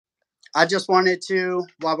I just wanted to,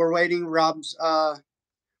 while we're waiting, Rob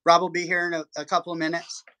will be here in a couple of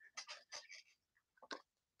minutes.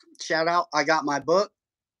 Shout out, I got my book,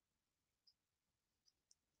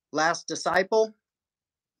 Last Disciple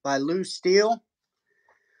by Lou Steele.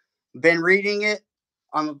 Been reading it.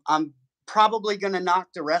 I'm probably gonna knock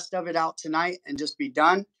the rest of it out tonight and just be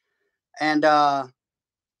done. And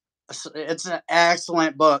it's an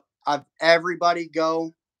excellent book. Everybody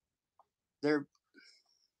go their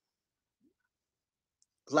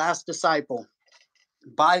Last Disciple.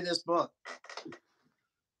 Buy this book.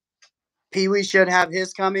 Pee Wee should have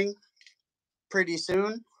his coming pretty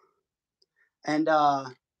soon, and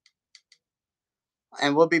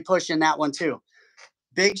we'll be pushing that one too.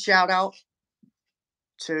 Big shout out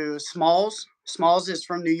to Smalls. Smalls is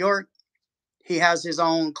from New York. He has his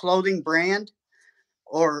own clothing brand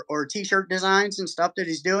or t-shirt designs and stuff that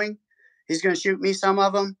he's doing. He's going to shoot me some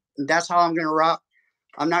of them. And that's how I'm going to rock.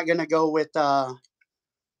 I'm not going to go with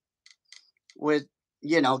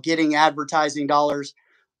getting advertising dollars.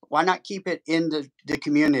 Why not keep it in the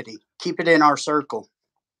community? Keep it in our circle.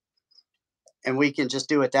 And we can just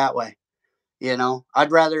do it that way.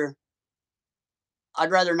 I'd rather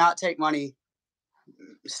not take money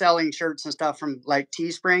selling shirts and stuff from like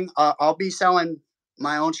Teespring. I'll be selling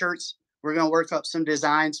my own shirts. We're going to work up some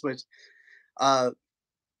designs with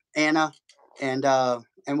Anna, and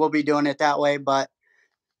we'll be doing it that way. But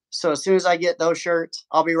so as soon as I get those shirts,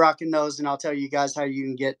 I'll be rocking those, and I'll tell you guys how you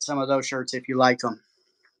can get some of those shirts if you like them.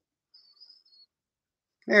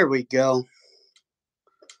 There we go.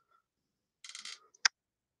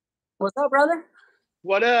 What's up, brother?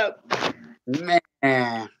 What up?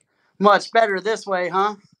 Man, much better this way,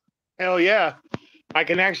 huh? Hell yeah. I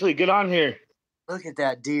can actually get on here. Look at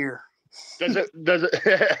that deer. Does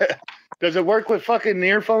it work with fucking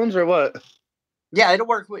earphones or what? Yeah, it'll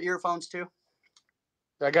work with earphones too.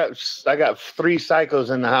 I got 3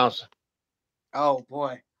 psychos in the house. Oh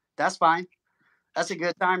boy. That's fine. That's a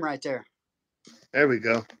good time right there. There we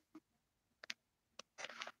go.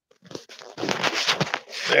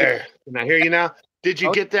 There. Can I hear you now? Did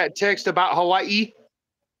you get that text about Hawaii?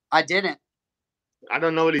 I didn't. I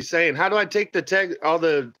don't know what he's saying. How do I take the text?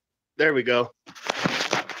 There we go.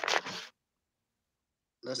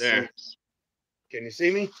 Let's there. See. Can you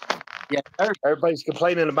see me? Yeah. Sir. Everybody's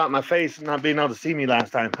complaining about my face not being able to see me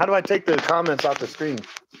last time. How do I take the comments off the screen?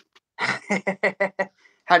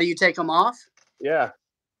 How do you take them off? Yeah.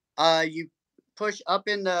 You push up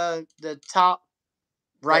in the top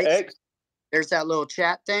right. The X? There's that little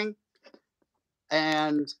chat thing.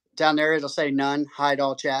 And down there it'll say none, hide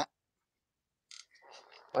all chat.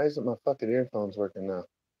 Why isn't my fucking earphones working now?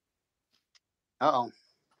 Uh-oh.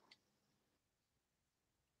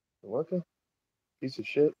 Working? Piece of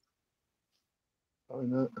shit. Probably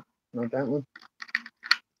not. Not that one.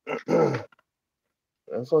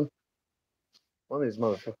 This one? One of these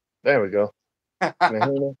motherfuckers. There we go. Can I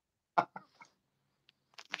hear now?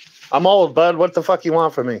 I'm old, bud. What the fuck you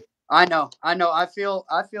want from me? I know. I feel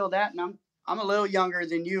that, and I'm a little younger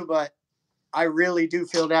than you, but I really do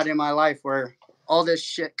feel that in my life where all this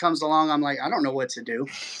shit comes along. I'm like, I don't know what to do.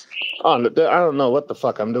 Oh, I don't know what the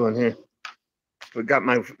fuck I'm doing here. We got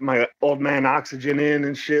my old man oxygen in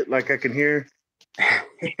and shit, like I can hear.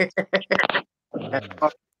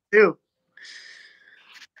 Too.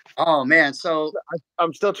 Oh man, so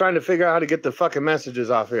I'm still trying to figure out how to get the fucking messages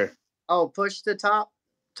off here. Oh, push the top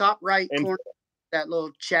right corner, that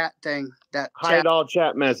little chat thing. That hide all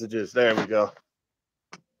chat messages. There we go.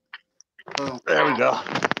 Boom. There we go.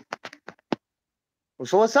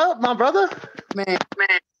 So what's up, my brother? Man.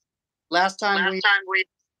 Last time we.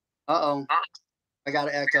 Uh-oh. I got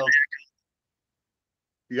an echo.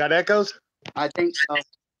 You got echoes? I think so.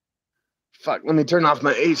 Fuck, let me turn off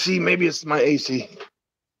my AC. Maybe it's my AC.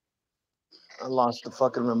 I lost the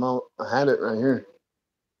fucking remote. I had it right here.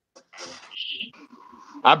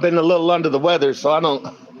 I've been a little under the weather, so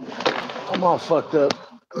I'm all fucked up.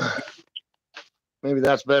 Maybe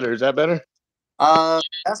that's better. Is that better?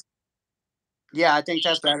 Yeah, I think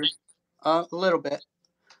that's better. A little bit.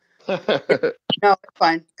 No, it's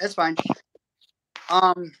fine. It's fine.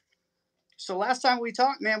 So last time we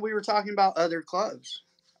talked, man, we were talking about other clubs,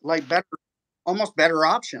 like almost better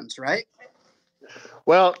options, right?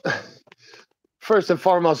 Well, first and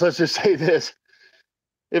foremost, let's just say this.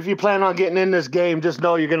 If you plan on getting in this game, just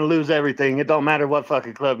know you're going to lose everything. It don't matter what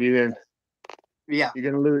fucking club you're in. Yeah. You're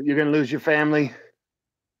going to lose your family.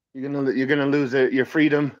 You're going to lose your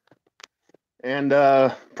freedom. And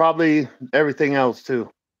probably everything else too.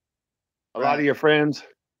 A lot of your friends.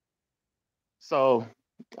 So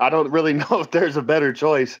I don't really know if there's a better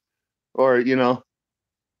choice or,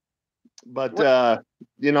 but,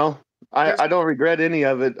 I don't regret any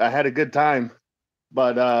of it. I had a good time,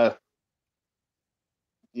 but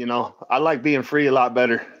you know, I like being free a lot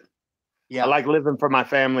better. I Yeah. like living for my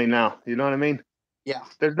family now. You know what I mean? Yeah.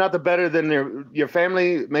 There's nothing better than your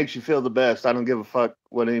family makes you feel the best. I don't give a fuck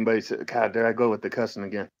what anybody says. God, there I go with the cussing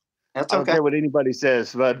again. That's I don't okay. care what anybody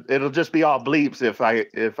says, but it'll just be all bleeps if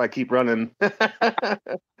I keep running.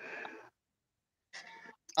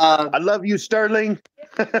 I love you, Sterling.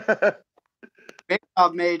 Big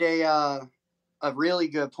Rob made a really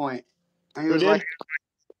good point. And he Who was like, did?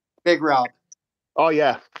 Big Rob, Oh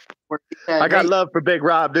yeah, where he said, I got "Hey, love for Big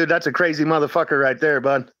Rob, dude. That's a crazy motherfucker right there,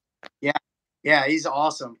 bud. yeah, yeah, he's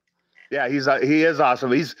awesome." Yeah, he is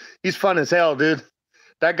awesome. He's fun as hell, dude.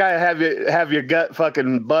 That guy have your gut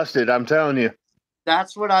fucking busted. I'm telling you.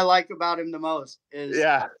 That's what I like about him the most. Is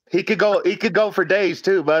Yeah, he could go for days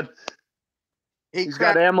too, bud. he He's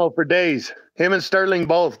got cracked. ammo for days. Him and Sterling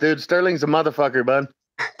both, dude. Sterling's a motherfucker, bud.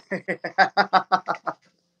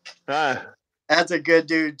 Uh, That's a good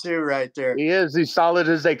dude too, right there. he is. He's solid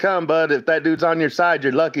as they come, bud. If that dude's on your side,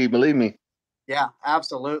 you're lucky. Believe me. Yeah,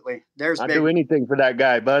 absolutely. There's I'd Big. do anything for that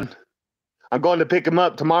guy, bud. I'm going to pick him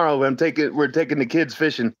up tomorrow. We're taking the kids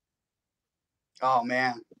fishing. Oh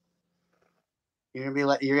man, you're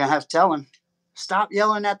gonna have to tell him, stop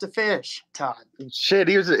yelling at the fish, Todd. Shit,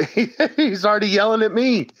 he's already yelling at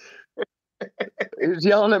me. He was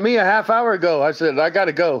yelling at me a half hour ago. I said, I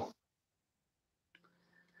gotta go.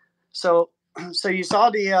 So, so you saw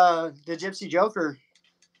the Gypsy Joker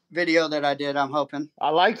video that I did. I'm hoping. I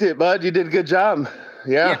liked it, bud. You did a good job.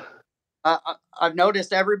 Yeah, Yeah. I've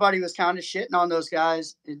noticed everybody was kind of shitting on those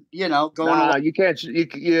guys. You know, going Nah, along. you can't.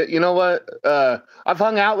 You know what? I've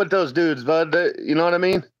hung out with those dudes, bud. You know what I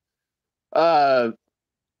mean? Uh,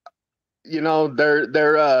 you know they're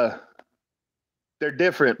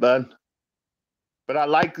different, bud. But I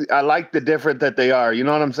like the different that they are. You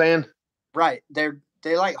know what I'm saying? Right.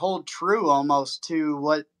 They like hold true almost to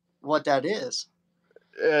what that is.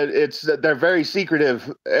 They're very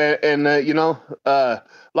secretive, and you know, a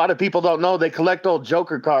lot of people don't know they collect old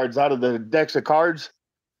Joker cards out of the decks of cards.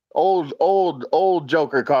 Old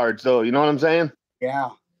Joker cards, though. You know what I'm saying? Yeah.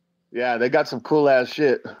 Yeah, they got some cool ass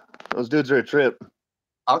shit. Those dudes are a trip.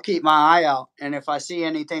 I'll keep my eye out, and if I see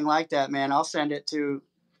anything like that, man, I'll send it to,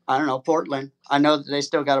 I don't know, Portland. I know that they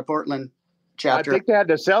still got a Portland I chapter think they had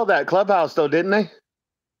to sell that clubhouse, though, didn't they?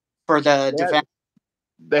 for the They had, defense.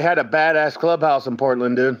 they had a badass clubhouse in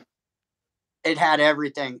Portland, dude. It had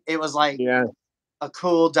everything. It was like Yeah. a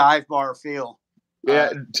cool dive bar feel.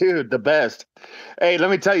 Yeah, dude, the best. Hey,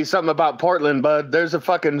 let me tell you something about Portland, bud. There's a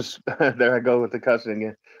fucking there I go with the cussing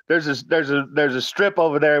again. There's a strip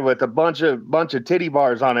over there with a bunch of titty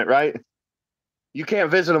bars on it, right? You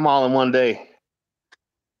can't visit them all in one day.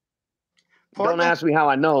 Don't Portland. ask me how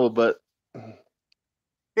I know, but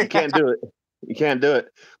you can't do it. You can't do it.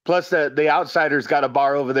 Plus, the outsiders got a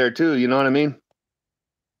bar over there too. You know what I mean?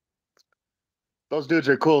 Those dudes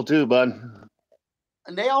are cool too, bud.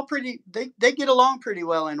 And they all they get along pretty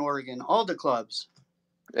well in Oregon, all the clubs.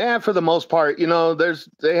 Yeah, for the most part, you know,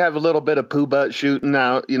 they have a little bit of poo butt shooting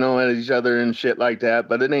out, you know, at each other and shit like that.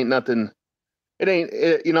 But it ain't nothing.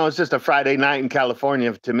 You know, it's just a Friday night in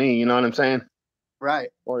California to me. You know what I'm saying? Right.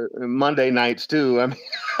 Or Monday nights too. I mean,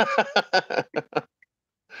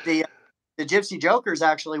 The Gypsy Jokers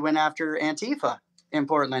actually went after Antifa in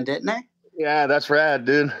Portland, didn't they? yeah, that's rad,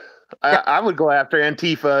 dude. I would go after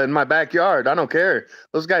Antifa in my backyard. I don't care.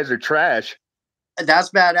 Those guys are trash. That's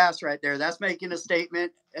badass right there. That's making a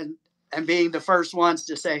statement and being the first ones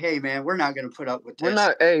to say, "Hey, man, we're not going to put up with this."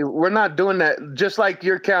 We're not doing that. Just like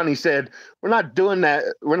your county said, we're not doing that.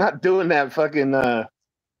 We're not doing that fucking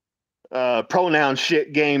pronoun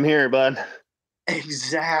shit game here, bud.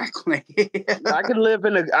 Exactly. I can live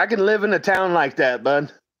in a town like that,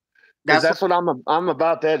 bud. Because that's what I'm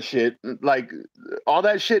about. That shit. Like all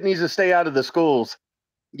that shit needs to stay out of the schools.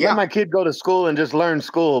 Yeah. Let my kid go to school and just learn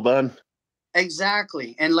school, bud.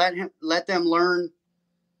 Exactly, and let them learn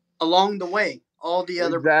along the way. All the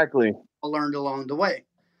other Exactly. people learned along the way.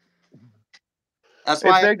 That's If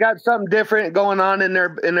why. they got something different going on in their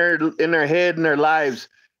head and their lives,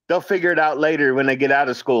 they'll figure it out later when they get out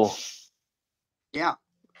of school. Yeah.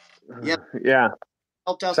 Yeah. Yeah.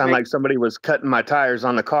 Helped us Sound like somebody was cutting my tires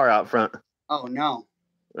on the car out front. Oh no.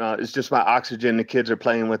 It's just my oxygen the kids are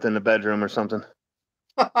playing with in the bedroom or something.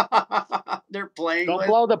 They're playing Don't with.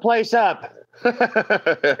 blow the place up.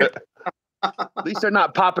 At least they're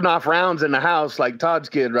not popping off rounds in the house like Todd's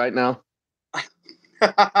kid right now.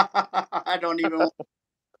 I don't even.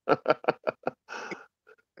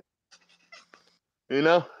 You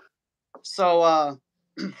know. So,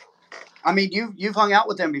 I mean, you've hung out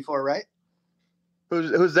with them before, right?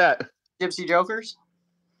 Who's that? Gypsy Jokers?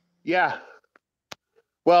 Yeah.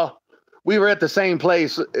 Well, we were at the same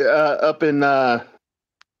place up in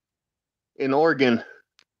Oregon.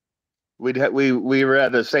 We were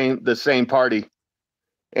at the same party,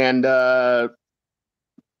 and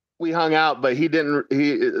we hung out. But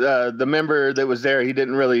the member that was there, he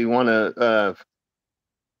didn't really want to.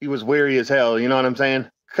 He was weary as hell. You know what I'm saying?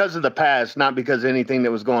 Because of the past, not because of anything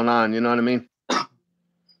that was going on. You know what I mean?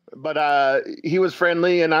 But he was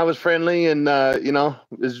friendly, and I was friendly, and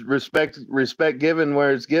is respect given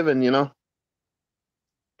where it's given.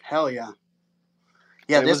 Hell yeah.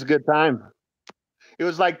 Yeah, It was a good time. It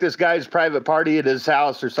was like this guy's private party at his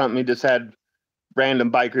house or something. He just had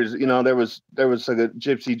random bikers. There was like a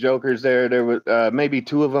Gypsy Jokers there. There was maybe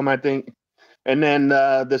two of them, I think, and then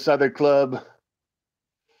this other club.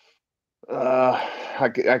 I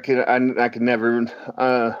can never.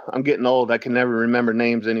 I'm getting old. I can never remember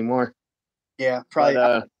names anymore. Yeah, probably.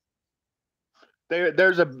 But it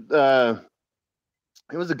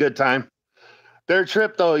was a good time. Their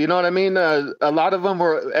trip, though, you know what I mean. A lot of them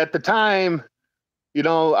were at the time.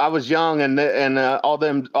 I was young, and all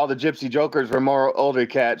the Gypsy Jokers were more older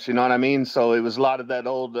cats. You know what I mean. So it was a lot of that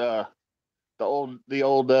old, the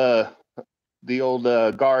old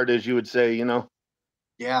guard, as you would say.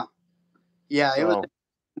 Yeah, yeah. So, it was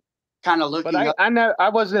kind of but looking up. I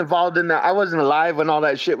wasn't involved in that. I wasn't alive when all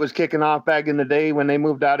that shit was kicking off back in the day when they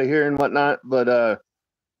moved out of here and whatnot. But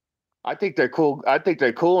I think they're cool. I think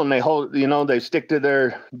they're cool, and they hold. They stick to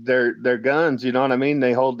their guns. You know what I mean.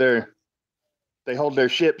 They hold their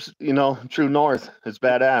ships. True north. It's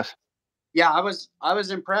badass. Yeah, I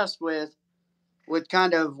was impressed with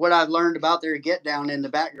kind of what I've learned about their get down in the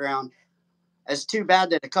background. It's too bad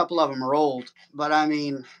that a couple of them are old, but I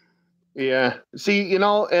mean, yeah. See,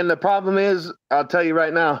 and the problem is, I'll tell you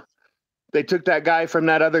right now, they took that guy from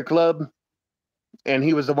that other club, and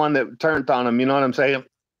he was the one that turned on him. You know what I'm saying?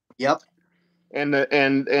 yep. And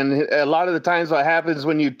a lot of the times, what happens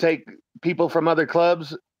when you take people from other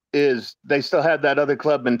clubs is they still have that other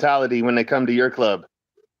club mentality when they come to your club.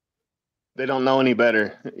 They don't know any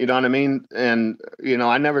better. You know what I mean? And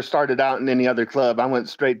I never started out in any other club. I went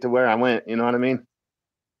straight to where I went. You know what I mean?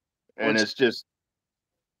 And it's just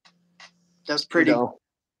that's pretty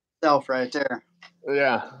self right there.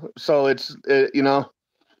 Yeah. So it's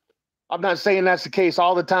I'm not saying that's the case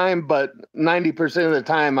all the time, but 90% of the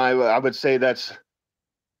time, I would say that's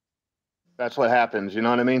what happens. You know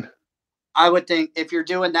what I mean? I would think if you're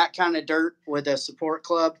doing that kind of dirt with a support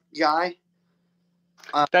club guy,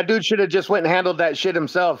 that dude should have just went and handled that shit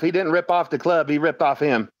himself. He didn't rip off the club; he ripped off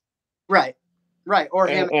him. Right, or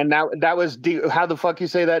and, him. And that was how the fuck you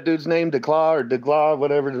say that dude's name, DeClaw,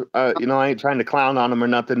 whatever. I ain't trying to clown on him or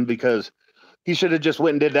nothing, because he should have just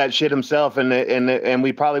went and did that shit himself, and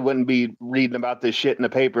we probably wouldn't be reading about this shit in the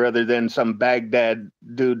paper other than some Baghdad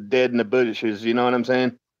dude dead in the bushes. You know what I'm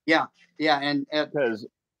saying? Yeah, and because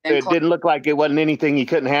it didn't look like it wasn't anything he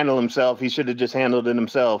couldn't handle himself. He should have just handled it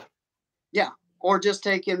himself. Yeah, or just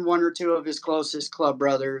taken one or two of his closest club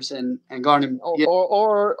brothers and gone and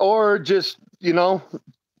or just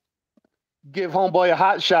give homeboy a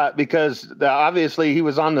hot shot, because obviously he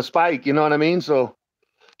was on the spike. You know what I mean? So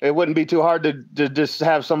it wouldn't be too hard to just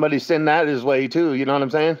have somebody send that his way too. You know what I'm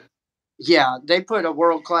saying? Yeah, they put a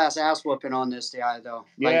world-class ass whooping on this guy, though.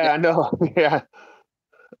 Yeah, I know. Yeah.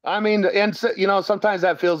 I mean, and sometimes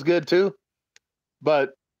that feels good too,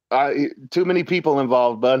 but too many people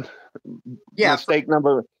involved, bud. Yeah. Mistake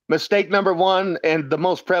number one, and the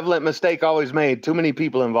most prevalent mistake always made. Too many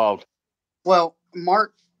people involved. Well,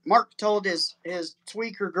 Mark told his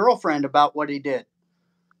tweaker girlfriend about what he did.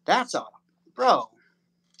 That's all, bro.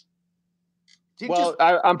 Well,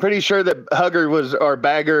 I'm pretty sure that Hugger or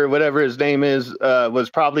Bagger or whatever his name is was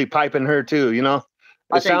probably piping her too.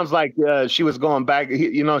 It sounds like she was going back.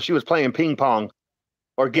 She was playing ping pong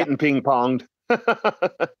or getting ping ponged.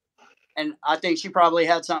 And I think she probably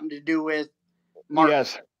had something to do with Mark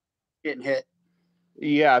getting hit.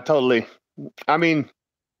 Yeah, totally. I mean,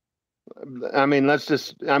 let's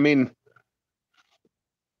just. I mean,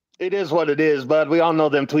 it is what it is, bud. We all know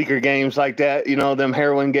them tweaker games like that. Them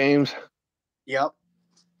heroin games. Yep.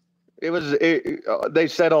 They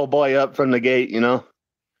set old boy up from the gate.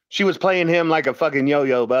 She was playing him like a fucking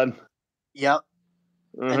yo-yo, bud. Yep.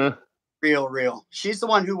 Mm-hmm. Real. She's the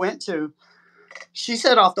one who went to. She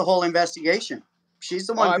set off the whole investigation. She's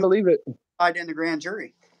the one who I believe it. Died in the grand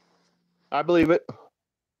jury. I believe it.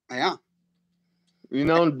 Yeah.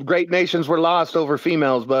 Great nations were lost over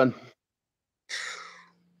females, bud.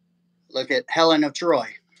 Look at Helen of Troy.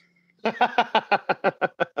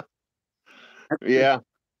 Yeah.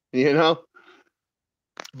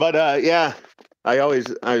 But yeah.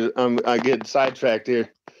 I get sidetracked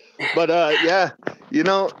here, but yeah, you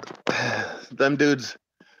know, them dudes,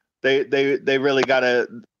 they really gotta.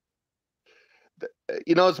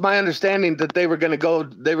 You know, it's my understanding that they were gonna go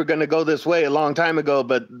this way a long time ago,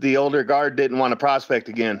 but the older guard didn't want to prospect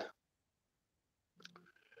again,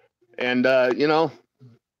 and you know,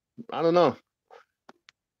 I don't know.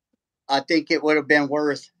 I think it would have been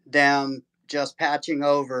worth them just patching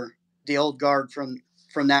over the old guard from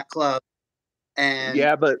that club. And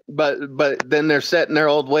Yeah, but then they're set in their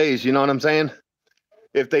old ways. You know what I'm saying?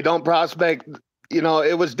 If they don't prospect, you know,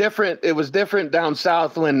 it was different. It was different down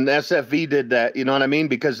south when SFV did that. You know what I mean?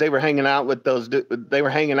 Because they were hanging out with those. They were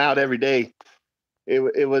hanging out every day.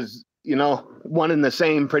 It was, you know, one and the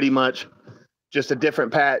same pretty much, just a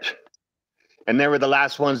different patch, and they were the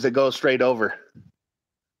last ones to go straight over.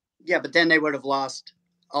 yeah, but then they would have lost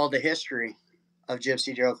all the history of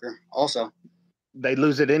Gypsy Joker also. They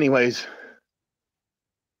lose it anyways,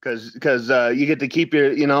 because you get to keep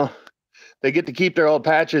your, you know, they get to keep their old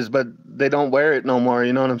patches, but they don't wear it no more.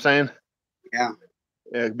 You know what I'm saying? Yeah.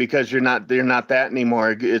 Because you're not that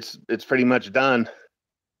anymore. It's pretty much done.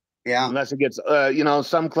 Yeah. Unless it gets, you know,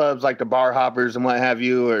 some clubs like the bar hoppers and what have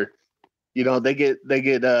you, or you know, they get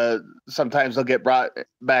sometimes they'll get brought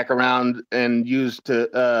back around and used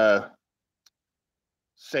to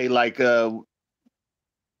say like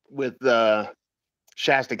with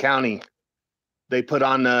Shasta County, they put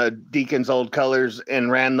on Deacon's old colors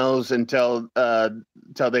and ran those until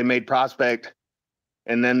they made prospect,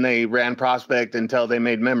 and then they ran prospect until they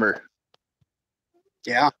made member.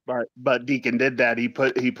 Yeah. But Deacon did that. He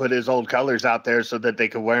put his old colors out there so that they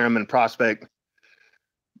could wear them in prospect.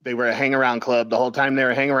 They were a hang around club the whole time. They were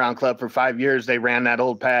a hang around club for 5 years. They ran that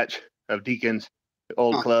old patch of Deacon's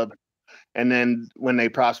old club, and then when they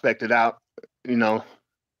prospected out, you know.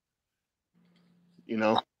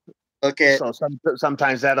 Okay. So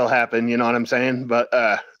sometimes that'll happen. You know what I'm saying? But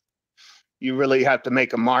you really have to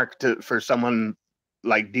make a mark for someone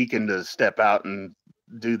like Deacon to step out and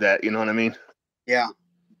do that. You know what I mean? Yeah.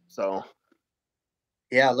 So.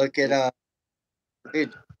 Yeah. Look at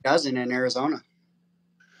dude, dozen in Arizona.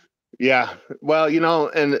 Yeah. Well, you know,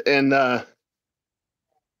 and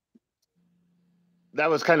that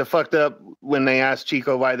was kind of fucked up when they asked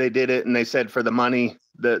Chico why they did it, and they said for the money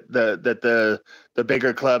that the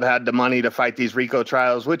bigger club had the money to fight these RICO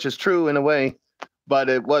trials, which is true in a way, but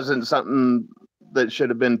it wasn't something that should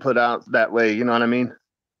have been put out that way. You know what I mean?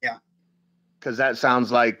 Yeah. Because that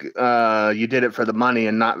sounds like you did it for the money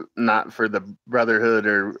and not for the brotherhood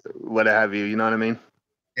or what have you. You know what I mean?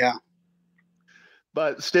 Yeah.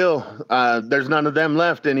 But still, there's none of them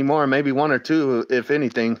left anymore. Maybe one or two, if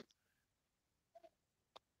anything.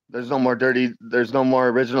 There's no more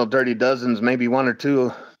original Dirty Dozens. Maybe one or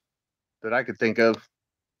two that I could think of.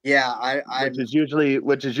 Yeah, which is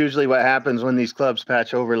usually what happens when these clubs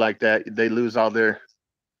patch over like that. They lose all their.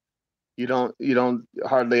 You don't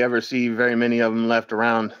hardly ever see very many of them left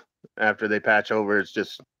around after they patch over. It's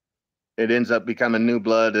just it ends up becoming new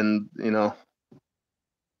blood, and you know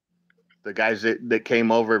the guys that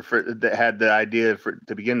came over that had the idea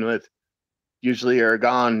to begin with usually are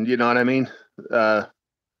gone. You know what I mean?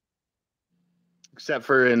 Except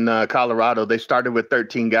for in Colorado, they started with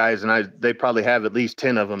 13 guys, and they probably have at least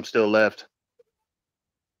 10 of them still left.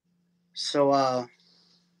 So,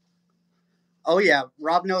 oh yeah,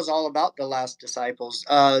 Rob knows all about the Last Disciples.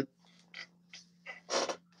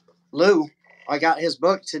 Lou, I got his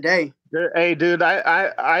book today. Hey, dude,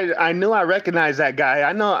 I knew I recognized that guy.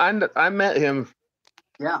 I met him.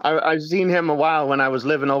 Yeah, I've seen him a while when I was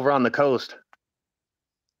living over on the coast.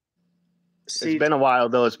 It's been a while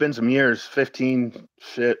though. It's been some years, 15.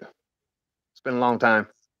 Shit, it's been a long time.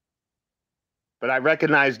 But I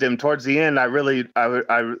recognized him towards the end.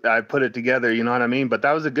 I put it together. You know what I mean? But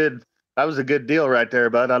that was a good deal right there,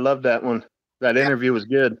 bud. I love that one. That interview was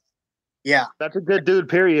good. Yeah, that's a good dude.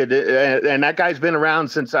 Period. And that guy's been around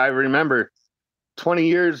since I remember. 20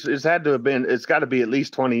 years. It's got to be at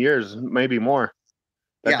least 20 years, maybe more.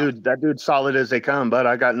 That dude's solid as they come. But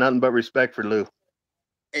I got nothing but respect for Lou.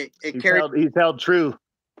 He's held true.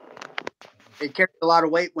 It carried a lot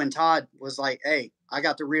of weight when Todd was like, "Hey, I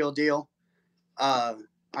got the real deal." I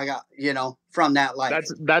got, from that life.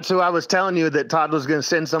 That's who I was telling you that Todd was going to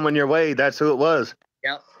send someone your way. That's who it was.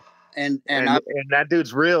 Yep. And that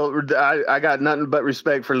dude's real. I got nothing but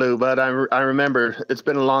respect for Lou, but I remember it's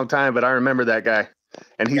been a long time, but I remember that guy,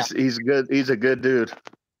 and he's good. He's a good dude.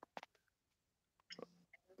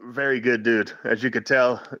 Very good dude. As you could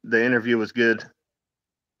tell, the interview was good.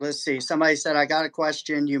 Let's see. Somebody said, I got a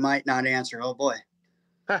question you might not answer. Oh boy.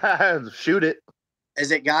 Shoot it. Is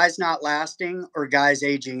it guys not lasting or guys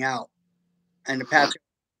aging out? And the patch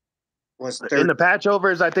was In 30. the patch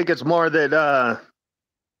overs, I think it's more that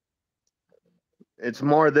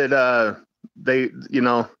they, you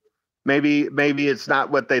know, maybe it's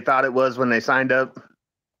not what they thought it was when they signed up.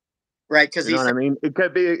 Right, because You know what I mean? It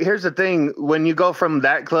could be. Here's the thing: when you go from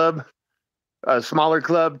that club, a smaller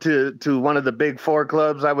club, to one of the big four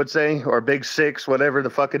clubs, I would say, or big six, whatever the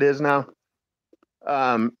fuck it is now,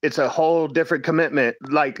 it's a whole different commitment.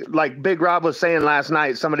 Like Big Rob was saying last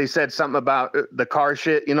night, somebody said something about the car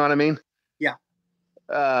shit. You know what I mean? Yeah.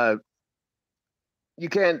 You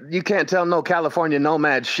can't tell no California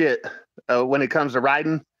nomad shit when it comes to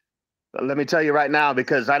riding. Let me tell you right now,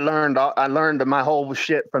 because I learned my whole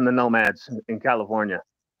shit from the nomads in California.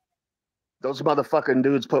 Those motherfucking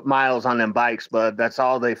dudes put miles on them bikes, bud. That's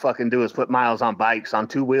all they fucking do is put miles on bikes on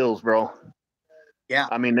two wheels, bro. Yeah.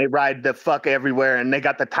 I mean, they ride the fuck everywhere, and they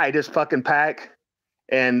got the tightest fucking pack,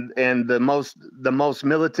 and the most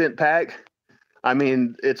militant pack. I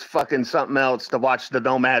mean, it's fucking something else to watch the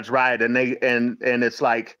nomads ride, and it's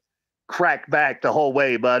like crack back the whole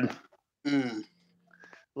way, bud. Mm.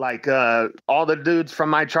 Like all the dudes from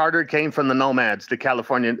my charter came from the nomads, the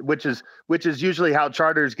California, which is usually how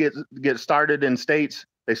charters get started in states.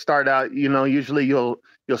 They start out, you know, usually you'll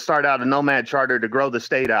start out a nomad charter to grow the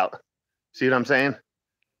state out. See what I'm saying?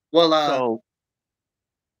 Well, So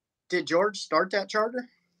did George start that charter?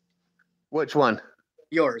 which one?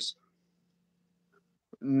 Yours.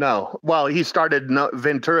 No. Well, he started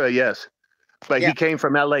Ventura, yes, but Yeah. he came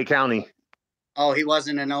from LA County. Oh, he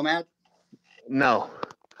wasn't a nomad? No.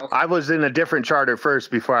 Okay. I was in a different charter first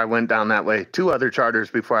before I went down that way. Two other charters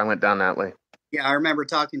before I went down that way. Yeah, I remember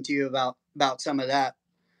talking to you about some of that.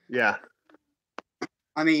 Yeah.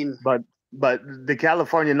 I mean, but the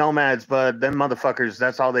California nomads, bud, them motherfuckers,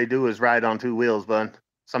 that's all they do is ride on two wheels, bud.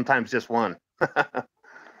 Sometimes just one.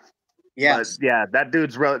 yes. But yeah, that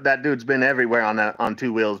dude's been everywhere on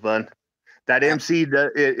two wheels, bud. That MC,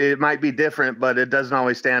 it might be different, but it doesn't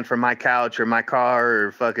always stand for my couch or my car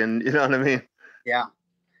or fucking, you know what I mean? Yeah.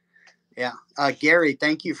 Yeah. Gary,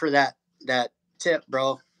 thank you for that tip,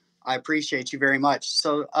 bro. I appreciate you very much.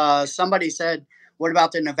 So somebody said, what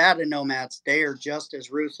about the Nevada nomads? They are just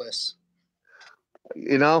as ruthless.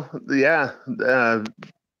 You know, yeah.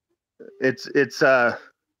 It's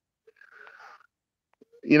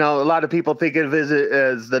you know, a lot of people think of it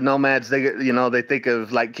as the nomads. They think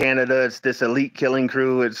of like Canada. It's this elite killing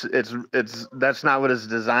crew. It's that's not what it's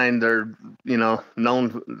designed or, you know,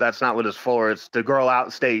 known. That's not what it's for. It's to grow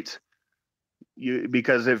out states.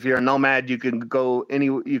 Because if you're a nomad, you could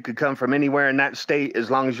come from anywhere in that state as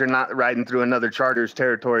long as you're not riding through another charter's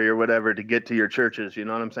territory or whatever to get to your churches. You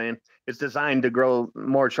know what I'm saying? It's designed to grow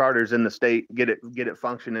more charters in the state, get it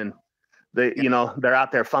functioning. You know, they're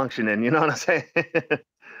out there functioning. You know what I'm saying?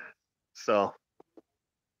 So,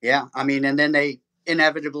 yeah, I mean, and then they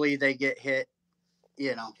inevitably they get hit,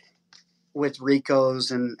 you know, with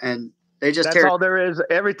Ricos and they just that's all there is.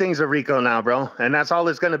 Everything's a Rico now, bro, and that's all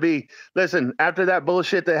it's gonna be. Listen, after that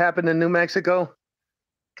bullshit that happened in New Mexico,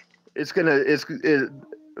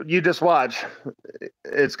 you just watch.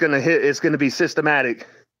 It's gonna hit. It's gonna be systematic.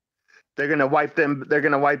 They're gonna wipe them. They're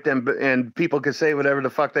gonna wipe them, and people can say whatever the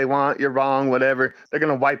fuck they want. You're wrong, whatever. They're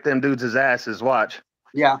gonna wipe them dudes' asses. Watch.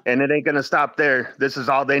 Yeah. And it ain't gonna stop there. This is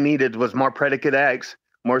all they needed was more predicate acts,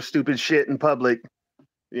 more stupid shit in public.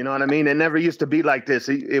 You know what I mean? It never used to be like this.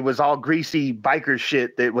 It was all greasy biker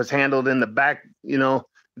shit that was handled in the back, you know,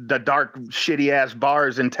 the dark, shitty ass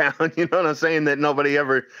bars in town. You know what I'm saying? That nobody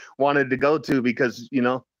ever wanted to go to because, you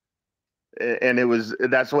know, and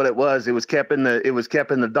that's what it was. It was kept in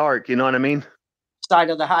the dark. You know what I mean? Side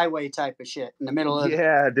of the highway type of shit in the middle of.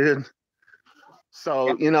 Yeah, dude.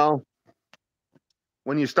 So, you know,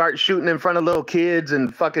 when you start shooting in front of little kids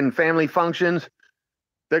and fucking family functions,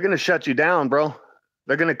 they're going to shut you down, bro.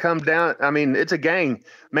 They're going to come down. I mean, it's a gang.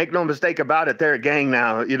 Make no mistake about it. They're a gang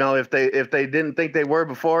now. You know, if they didn't think they were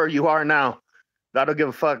before, you are now. I don't give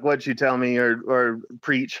a fuck what you tell me or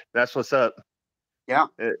preach. That's what's up. Yeah.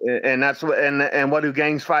 And that's what, and what do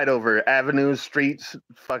gangs fight over? Avenues, streets,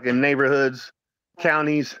 fucking neighborhoods,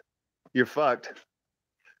 counties. You're fucked.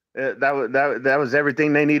 That was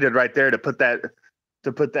everything they needed right there to put that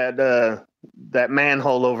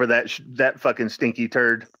manhole over that fucking stinky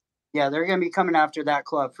turd. Yeah, they're going to be coming after that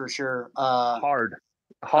club for sure. Hard.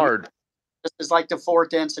 I mean, this is like the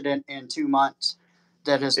fourth incident in 2 months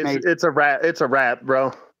that has made. It's a wrap. It's a wrap,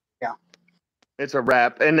 bro. Yeah, it's a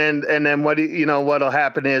wrap. And then what'll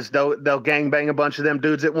happen is they'll gangbang a bunch of them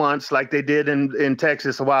dudes at once, like they did in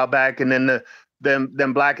Texas a while back. And then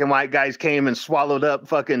them black and white guys came and swallowed up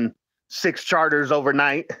fucking 6 charters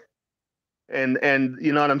overnight. and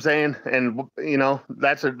you know what I'm saying? And you know,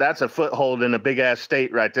 that's a foothold in a big ass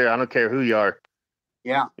state right there. I don't care who you are,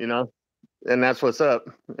 Yeah. you know, and that's what's up.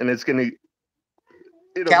 And it'll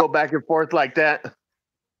Cal, go back and forth like that.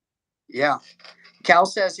 yeah. Cal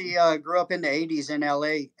says he grew up in the 80s in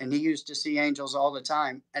LA and he used to see angels all the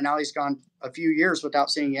time. And now he's gone a few years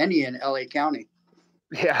without seeing any in LA County.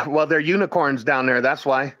 Yeah, well, they're unicorns down there. That's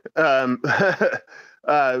why. Uh,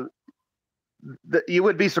 you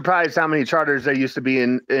would be surprised how many charters there used to be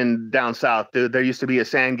in down south, dude. There used to be a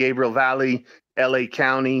San Gabriel Valley, LA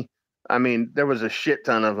County. I mean, there was a shit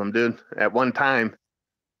ton of them, dude, at one time.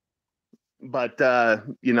 But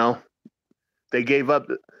you know, they gave up.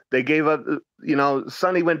 They gave up. You know,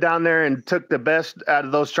 Sonny went down there and took the best out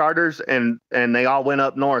of those charters, and they all went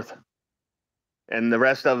up north, and the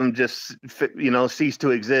rest of them just ceased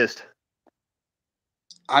to exist.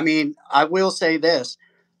 I mean, I will say this: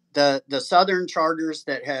 the southern charters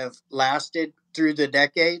that have lasted through the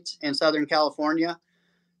decades in Southern California,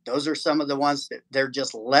 those are some of the ones that they're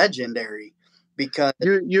just legendary because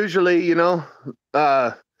Usually, you know,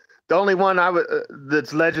 the only one I would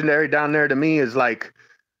that's legendary down there to me is like,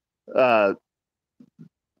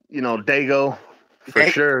 you know, Dago for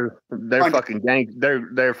sure. They're fucking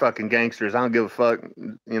They're fucking gangsters. I don't give a fuck.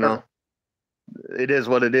 You know, it is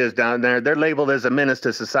what it is down there. They're labeled as a menace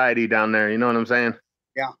to society down there. You know what I'm saying?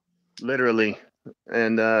 Yeah. Literally.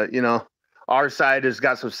 And you know, our side has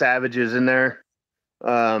got some savages in there.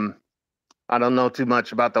 I don't know too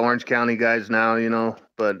much about the Orange County guys now, you know,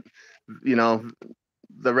 but you know,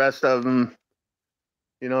 the rest of them,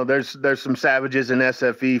 you know, there's some savages in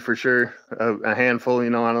SFE for sure, a handful, you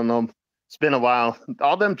know. I don't know, it's been a while.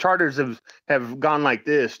 All them charters have gone like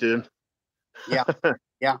this, dude. Yeah.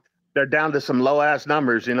 Yeah. They're down to some low ass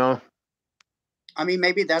numbers, you know. I mean,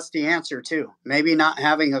 maybe that's the answer too. Maybe not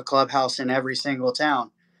having a clubhouse in every single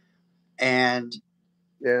town, and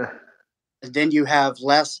yeah, then you have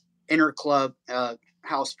less inter-club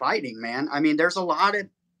house fighting. Man, I mean, there's a lot of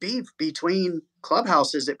beef between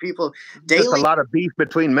clubhouses that people daily. Just a lot of beef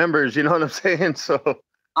between members. You know what I'm saying? So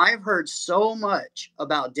I've heard so much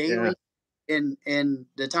about daily in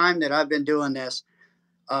the time that I've been doing this.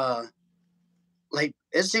 Like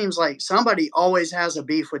it seems like somebody always has a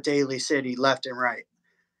beef with Daly City left and right.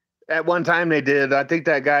 At one time they did. I think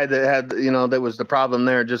that guy that had, you know, that was the problem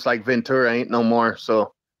there, just like Ventura ain't no more.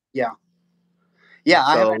 So yeah. Yeah.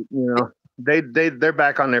 So, you know, they're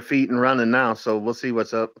back on their feet and running now. So we'll see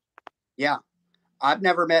what's up. Yeah. I've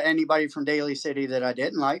never met anybody from Daly City that I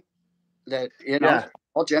didn't like. That, you know,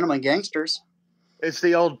 all gentlemen gangsters. It's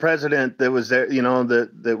the old president that was there, you know,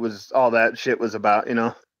 that was all that shit was about, you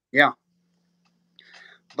know. Yeah.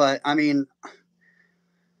 But I mean,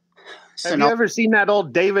 have you ever seen that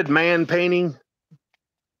old David Mann painting?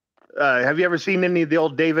 Have you ever seen any of the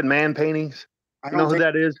old David Mann paintings? You know who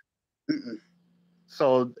that is? Mm-mm.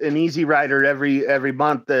 So an Easy Rider every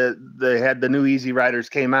month, they had the new Easy Riders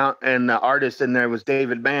came out, and the artist in there was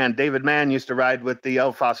David Mann. David Mann used to ride with the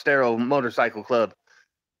El Fostero Motorcycle Club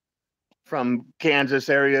from Kansas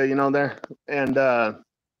area, you know, there, and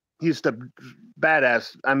he used to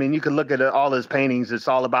badass. I mean, you could look at all his paintings. It's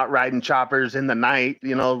all about riding choppers in the night,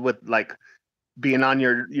 you know, with like being on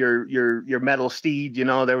your metal steed. You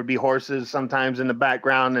know, there would be horses sometimes in the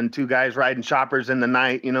background and two guys riding choppers in the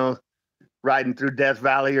night, you know, riding through Death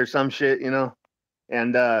Valley or some shit, you know.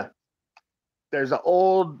 And there's an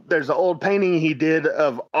old painting he did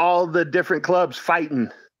of all the different clubs fighting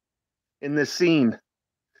in this scene.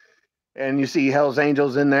 And you see Hell's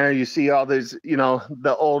Angels in there. You see all these, you know,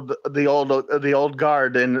 the old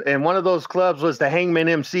guard. And one of those clubs was the Hangman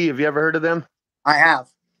MC. Have you ever heard of them? I have.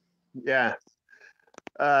 Yeah.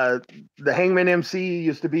 The Hangman MC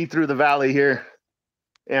used to be through the valley here.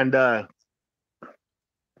 And that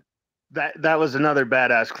was another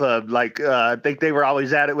badass club. Like I think they were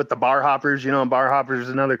always at it with the Bar Hoppers. You know, Bar Hoppers is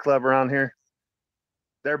another club around here.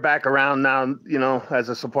 They're back around now, you know, as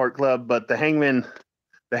a support club. But the Hangmen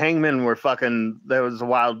were fucking. There was a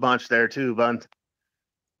wild bunch there too, bud.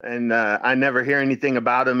 And I never hear anything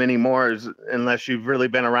about them anymore, unless you've really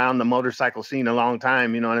been around the motorcycle scene a long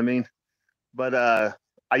time. You know what I mean? But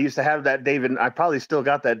I used to have that David. I probably still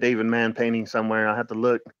got that David Mann painting somewhere. I'll have to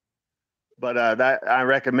look. But that I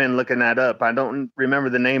recommend looking that up. I don't remember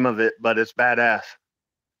the name of it, but it's badass.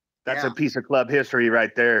 That's a piece of club history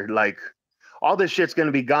right there. Like all this shit's going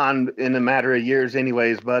to be gone in a matter of years,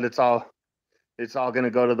 anyways. But it's all going to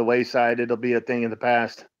go to the wayside. It'll be a thing of the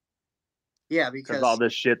past. Yeah, because all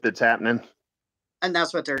this shit that's happening. And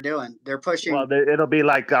that's what they're doing. They're pushing. Well, it'll be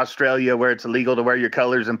like Australia, where it's illegal to wear your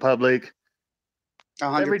colors in public.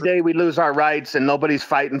 Every 100%. day we lose our rights and nobody's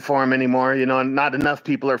fighting for them anymore. You know, not enough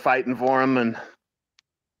people are fighting for them. And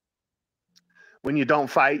when you don't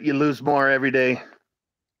fight, you lose more every day.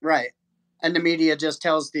 Right. And the media just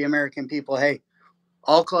tells the American people, hey,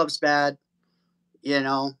 all clubs bad,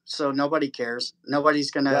 so nobody cares. Nobody's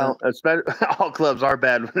going to. Well, especially, all clubs are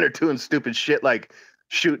bad when they're doing stupid shit like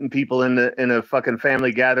shooting people in a fucking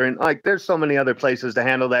family gathering. Like, there's so many other places to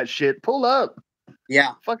handle that shit. Pull up.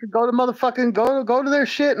 Yeah. Fucking go to motherfucking go to their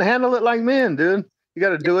shit and handle it like men, dude. You got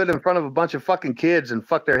to do it in front of a bunch of fucking kids and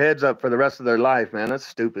fuck their heads up for the rest of their life, man. That's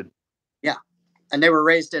stupid. Yeah. And they were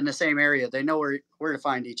raised in the same area. They know where to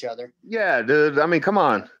find each other. Yeah, dude. I mean, come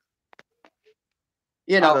on.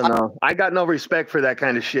 I don't know. I got no respect for that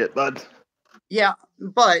kind of shit, bud. Yeah,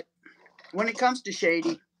 but when it comes to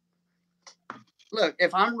shady, look,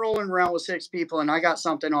 if I'm rolling around with 6 people and I got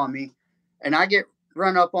something on me and I get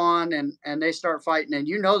run up on and they start fighting and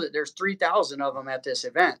that there's 3,000 of them at this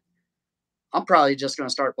event, I'm probably just going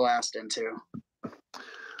to start blasting too.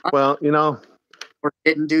 Well, Or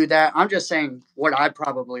didn't do that. I'm just saying what I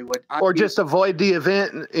probably would. Or just avoid the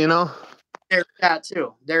event, There's that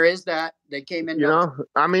too. There is that. They came in.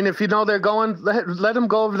 I mean, if they're going, let them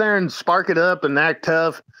go over there and spark it up and act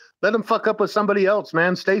tough. Let them fuck up with somebody else,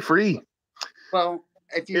 man. Stay free. Well,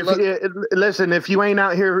 if listen, if you ain't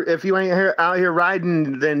out here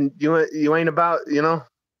riding, then you ain't about,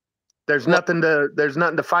 there's nothing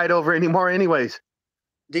to fight over anymore anyways.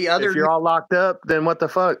 If you're all locked up, then what the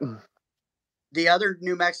fuck? The other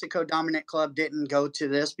New Mexico dominant club didn't go to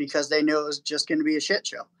this because they knew it was just going to be a shit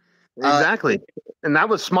show. Exactly. And that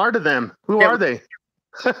was smart of them. Who are they?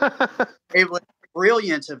 It was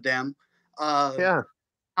brilliant of them. Yeah.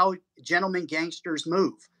 How gentlemen gangsters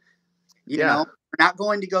move. You know, we're not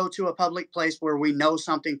going to go to a public place where we know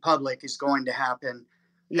something public is going to happen.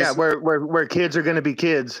 Yeah, where kids are going to be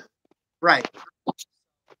kids. Right.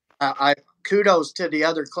 I kudos to the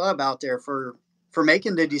other club out there for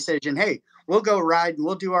making the decision. Hey, we'll go ride and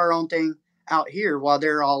we'll do our own thing out here while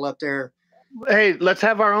they're all up there. Hey, let's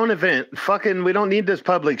have our own event. Fucking, we don't need this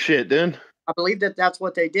public shit, dude. I believe that's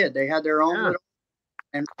what they did. They had their own little,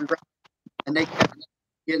 and they kept,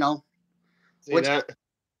 See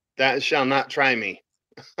that shall not try me.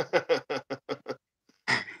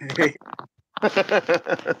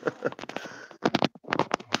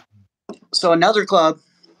 So another club,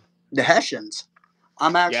 the Hessians.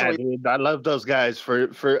 Dude, I love those guys.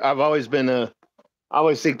 I've always been I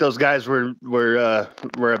always think those guys were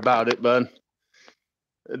about it, bud.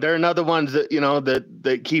 They're another ones that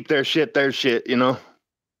that keep their shit. You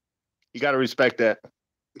got to respect that.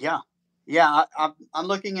 Yeah. I'm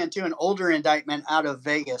looking into an older indictment out of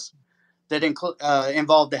Vegas that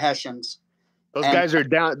involved the Hessians. Those guys are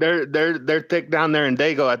down. They're thick down there in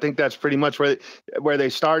Dago. I think that's pretty much where they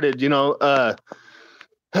started. What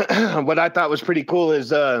I thought was pretty cool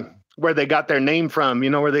is where they got their name from. You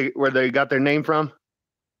know where they got their name from?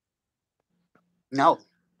 No.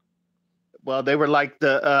 Well, they were like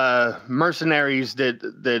the mercenaries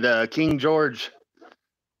that King George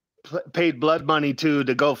paid blood money to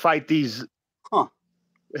go fight these.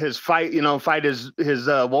 His fight his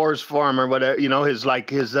wars for him or whatever. His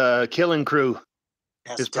killing crew.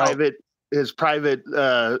 His private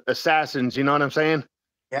assassins. You know what I'm saying?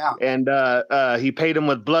 Yeah. And he paid him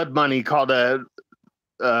with blood money called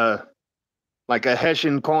like a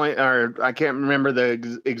Hessian coin, or I can't remember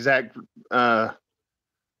the exact.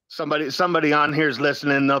 Somebody on here is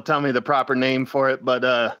listening. They'll tell me the proper name for it,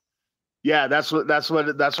 but yeah, that's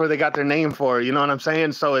where they got their name for. You know what I'm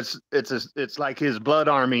saying? So it's like his blood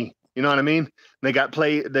army. You know what I mean? They got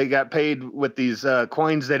paid with these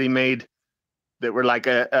coins that he made that were like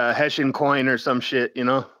a Hessian coin or some shit.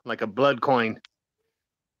 Like a blood coin.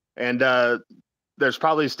 And there's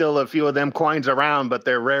probably still a few of them coins around, but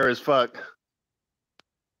they're rare as fuck.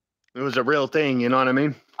 It was a real thing. You know what I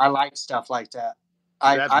mean? I like stuff like that.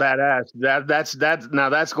 That's badass.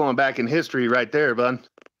 That's going back in history right there, bud.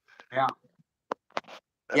 Yeah.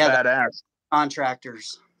 Badass.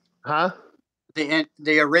 Contractors. Huh?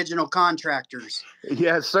 The original contractors.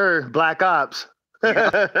 Yes, sir. Black Ops.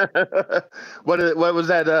 Yeah. What was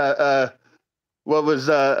that? What was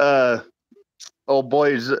old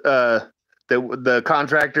boys? The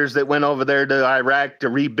contractors that went over there to Iraq to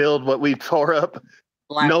rebuild what we tore up.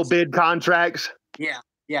 No bid contracts. Yeah.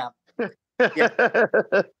 Yeah,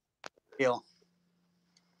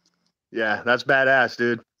 that's badass,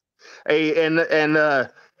 dude. Hey, and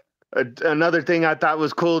another thing I thought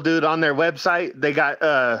was cool, dude, on their website, they got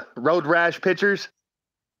road rash pictures.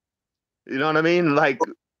 You know what I mean? Like,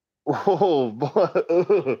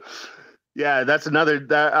 oh, yeah, that's another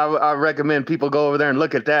that I recommend people go over there and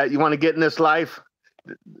look at that. You want to get in this life?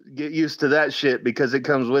 Get used to that shit because it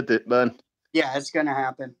comes with it, bud. Yeah, it's gonna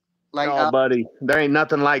happen. Like, Oh, buddy, there ain't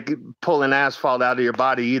nothing like pulling asphalt out of your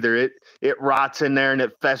body either. It rots in there and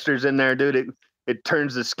it festers in there, dude. It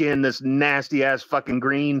turns the skin this nasty ass fucking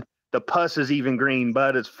green. The pus is even green,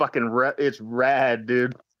 bud. It's fucking it's rad,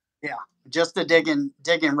 dude. yeah, just the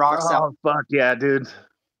digging rocks out. Oh fuck yeah, dude.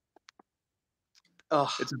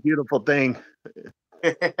 Oh. It's a beautiful thing.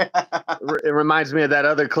 It reminds me of that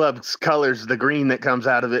other club's colors, the green that comes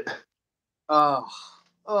out of it. Oh,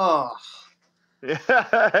 oh.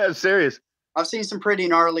 Yeah, serious. I've seen some pretty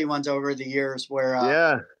gnarly ones over the years where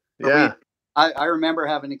yeah. I remember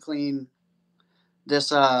having to clean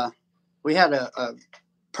this. We had a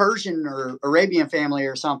Persian or Arabian family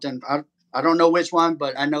or something. I don't know which one,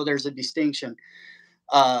 but I know there's a distinction.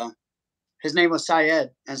 His name was Syed,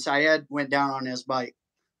 and Syed went down on his bike,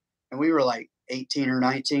 and we were like 18 or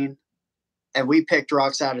 19, and we picked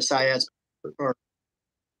rocks out of Syed's for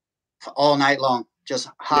all night long, just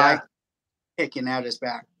high, kicking at his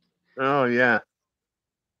back. Oh yeah.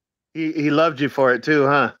 He loved you for it too,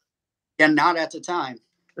 huh? Yeah, not at the time.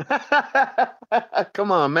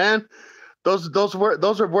 Come on, man. Those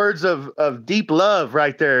are words of deep love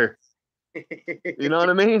right there. You know what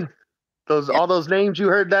I mean? All those names you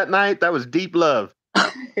heard that night, that was deep love.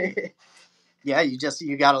 Yeah, you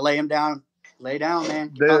got to lay him down. Lay down,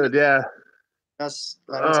 man. Dude, yeah.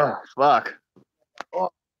 Fuck.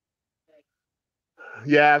 Oh.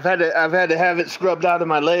 Yeah, I've had to have it scrubbed out of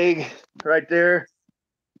my leg right there.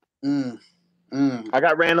 I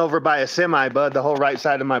got ran over by a semi, bud, the whole right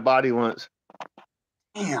side of my body once.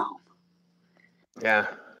 Damn. Yeah.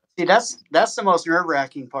 See, that's the most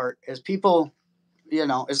nerve-wracking part is people,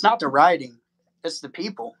 it's not the riding, it's the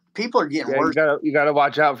people. People are getting worse. You gotta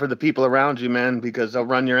watch out for the people around you, man, because they'll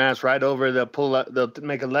run your ass right over. They'll pull up, they'll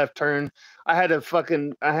make a left turn. I had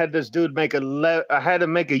this dude make I had to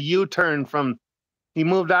make a U-turn he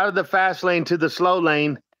moved out of the fast lane to the slow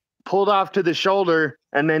lane, pulled off to the shoulder,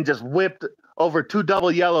 and then just whipped over 2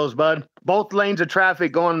 double yellows, bud. Both lanes of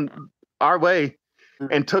traffic going our way,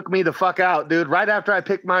 and took me the fuck out, dude. Right after I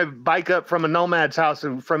picked my bike up from a nomad's house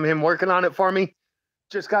and from him working on it for me,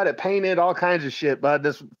 just got it painted, all kinds of shit, bud.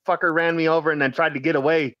 This fucker ran me over and then tried to get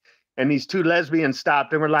away. And these 2 lesbians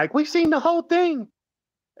stopped and were like, "We've seen the whole thing."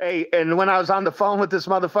 Hey, and when I was on the phone with this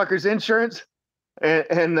motherfucker's insurance,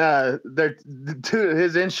 and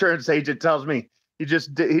his insurance agent tells me he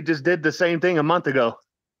just did the same thing a month ago.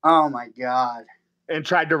 Oh my God. And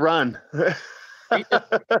tried to run.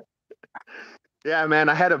 Yeah, man.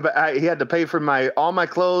 He had to pay for all my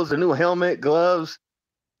clothes, a new helmet, gloves,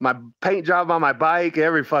 my paint job on my bike,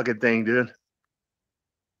 every fucking thing, dude.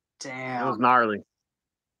 Damn. It was gnarly.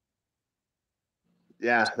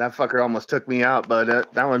 Yeah, that fucker almost took me out,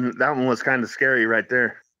 but that one was kind of scary right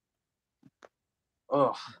there.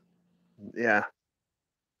 Oh. Yeah.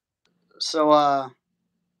 So I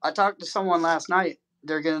talked to someone last night.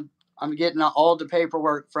 I'm getting all the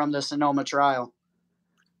paperwork from the Sonoma trial.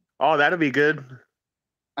 Oh, that'll be good.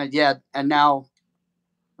 Yeah, and now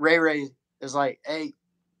Ray is like, "Hey,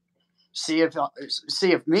 see if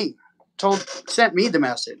sent me the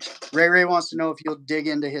message. Ray wants to know if you'll dig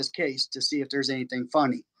into his case to see if there's anything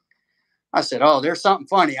funny." I said, "Oh, there's something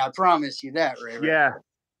funny. I promise you that, Ray." Yeah.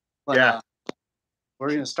 But, yeah. We're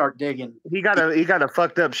gonna start digging. He got a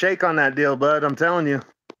fucked up shake on that deal, bud. I'm telling you.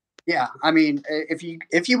 Yeah, I mean, if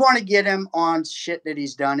you want to get him on shit that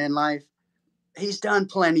he's done in life, he's done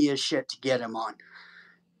plenty of shit to get him on.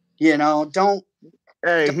 Don't.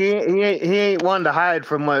 Hey, he ain't one to hide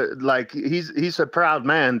from what. Like he's a proud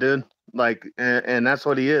man, dude. Like, and that's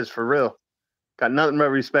what he is for real. Got nothing but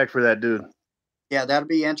respect for that dude. Yeah, that'll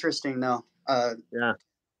be interesting though. Yeah.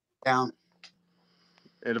 Down.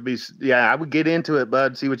 It'll be. Yeah, I would get into it,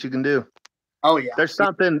 bud. See what you can do. Oh yeah. There's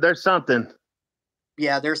something.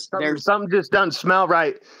 Yeah, there's something just doesn't smell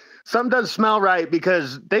right. Something doesn't smell right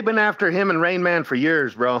because they've been after him and Rain Man for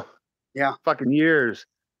years, bro. Yeah. Fucking years.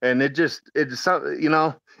 And it just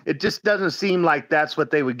doesn't seem like that's what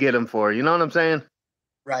they would get him for. You know what I'm saying?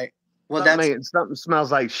 Right. Well, something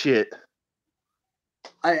smells like shit.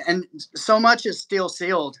 And so much is still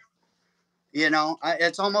sealed.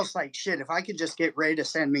 It's almost like shit. If I could just get Ray to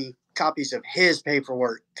send me copies of his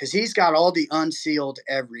paperwork, because he's got all the unsealed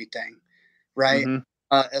everything, right? Mm-hmm.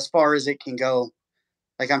 As far as it can go.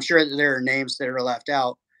 Like, I'm sure that there are names that are left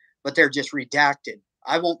out, but they're just redacted.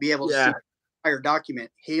 I won't be able to see the entire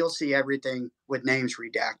document. He'll see everything with names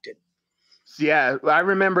redacted. Yeah, I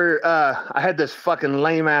remember I had this fucking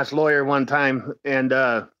lame-ass lawyer one time, and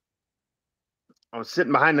I was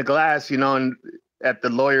sitting behind the glass, and at the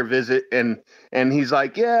lawyer visit, and he's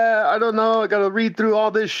like, yeah, I don't know, I gotta read through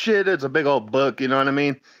all this shit. It's a big old book, you know what I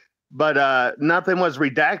mean? But nothing was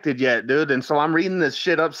redacted yet, dude. And so I'm reading this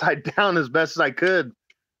shit upside down as best as I could.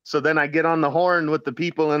 So then I get on the horn with the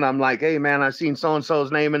people and I'm like, hey man, I seen so and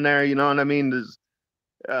so's name in there, you know what I mean? This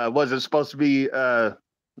wasn't supposed to be the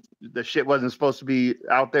shit wasn't supposed to be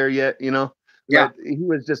out there yet, you know. Yeah. But he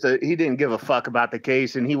was just he didn't give a fuck about the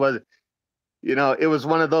case, and he was, you know, it was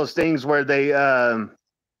one of those things where they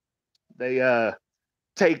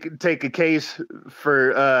take a case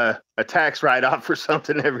for a tax write off or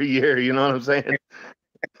something every year. You know what I'm saying?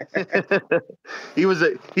 he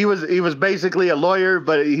was basically a lawyer,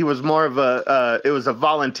 but he was more of it was a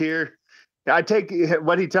volunteer. I take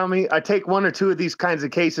what he tell me. I take one or two of these kinds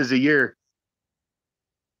of cases a year.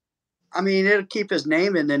 I mean, it'll keep his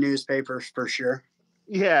name in the newspapers for sure.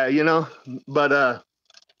 Yeah, you know, but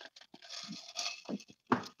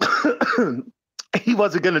he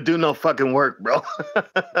wasn't gonna do no fucking work, bro.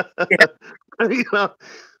 Yeah. You know,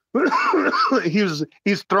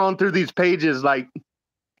 he's thrown through these pages like,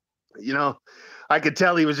 you know, I could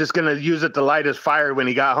tell he was just gonna use it to light his fire when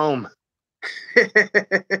he got home.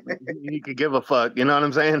 He could give a fuck, you know what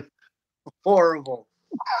I'm saying? Horrible.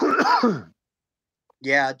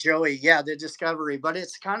 Yeah, Joey. Yeah, the discovery, but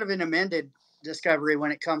it's kind of an amended discovery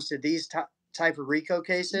when it comes to these type of RICO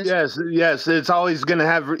cases. Yes, it's always gonna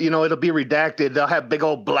have, you know, it'll be redacted. They'll have big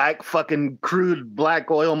old black fucking crude black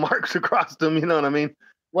oil marks across them. You know what I mean?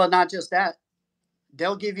 Well, not just that.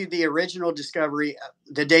 They'll give you the original discovery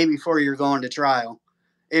the day before you're going to trial,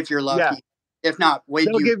 if you're lucky. Yeah. If not,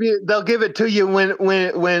 they'll give it to you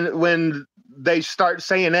when they start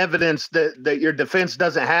saying evidence that your defense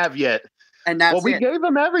doesn't have yet. And that's we gave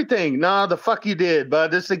them everything. No, the fuck you did, but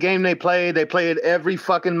this is a game they play. They play it every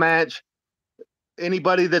fucking match.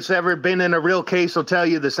 Anybody that's ever been in a real case will tell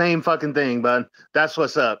you the same fucking thing, bud. That's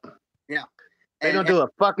what's up. Yeah. They don't do a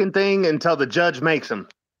fucking thing until the judge makes them.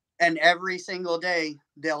 And every single day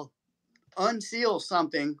they'll unseal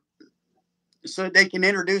something so they can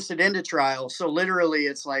introduce it into trial. So literally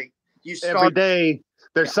it's like you start every day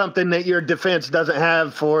there's something that your defense doesn't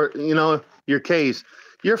have for, you know, your case.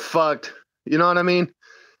 You're fucked. You know what I mean?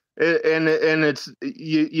 And it's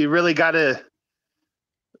you really got to,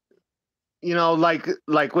 you know, like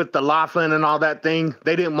with the Laughlin and all that thing,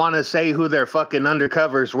 they didn't want to say who their fucking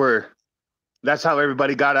undercovers were. That's how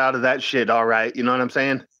everybody got out of that shit. All right. You know what I'm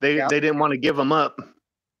saying? They didn't want to give them up.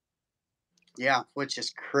 Yeah. Which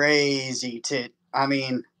is crazy I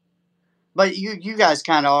mean, but you guys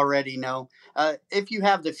kind of already know, if you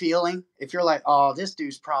have the feeling, if you're like, oh, this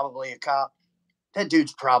dude's probably a cop, that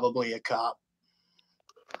dude's probably a cop.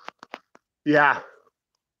 Yeah.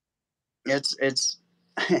 It's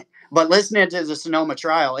but listening to the Sonoma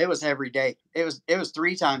trial, it was every day. It was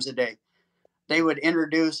 3 times a day. They would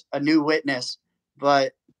introduce a new witness,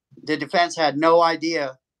 but the defense had no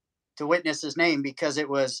idea to witness his name because it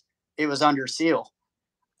was under seal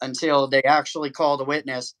until they actually called a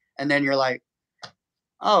witness, and then you're like,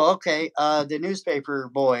 oh, okay, the newspaper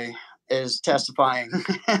boy is testifying.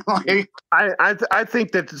 Like, I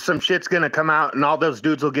think that some shit's gonna come out and all those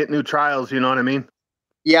dudes will get new trials. You know what I mean?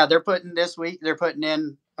 Yeah, they're putting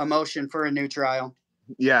in a motion for a new trial.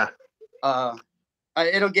 Yeah.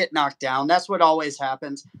 It'll get knocked down. That's what always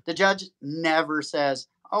happens. The judge never says,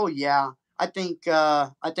 "Oh yeah, I think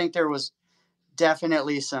there was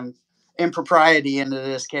definitely some impropriety into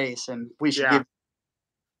this case, and we should give."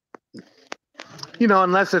 You know,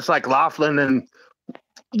 unless it's like Laughlin and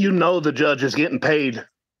you know the judge is getting paid.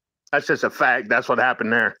 That's just a fact. That's what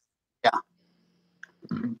happened there. Yeah.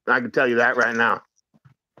 I can tell you that right now.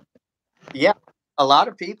 Yeah. A lot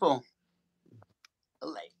of people.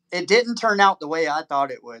 It didn't turn out the way I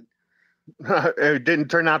thought it would. It didn't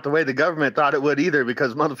turn out the way the government thought it would either,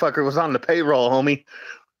 because motherfucker was on the payroll, homie.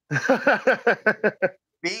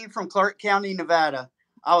 Being from Clark County, Nevada,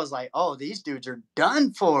 I was like, oh, these dudes are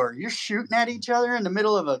done for. You're shooting at each other in the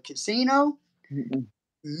middle of a casino?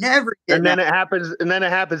 Never. And then it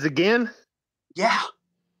happens again? Yeah.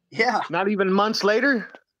 Yeah. Not even months later?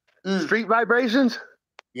 Street vibrations?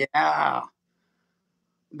 Yeah.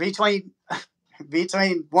 Between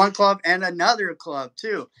one club and another club,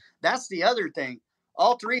 too. That's the other thing.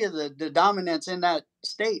 All 3 of the dominants in that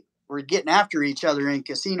state were getting after each other in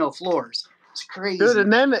casino floors. It's crazy. Dude,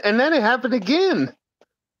 and then it happened again.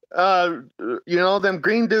 You know, them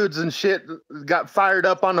green dudes and shit got fired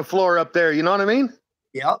up on the floor up there. You know what I mean?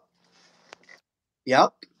 Yep. Yeah,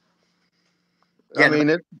 I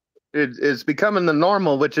mean, it's becoming the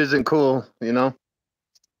normal, which isn't cool, you know?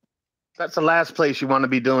 That's the last place you want to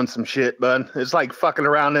be doing some shit, bud. It's like fucking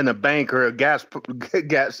around in a bank or a gas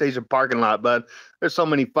station parking lot, bud. There's so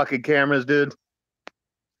many fucking cameras, dude.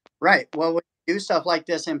 Right. Well, when you do stuff like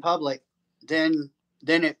this in public, then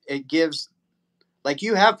it gives, like,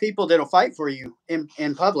 you have people that'll fight for you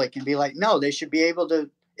in public and be like, no, they should be able to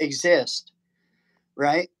exist,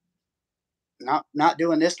 right? Not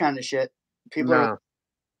doing this kind of shit. People are. No.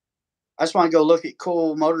 I just want to go look at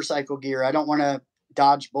cool motorcycle gear. I don't want to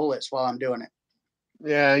dodge bullets while I'm doing it.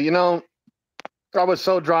 Yeah, you know, I was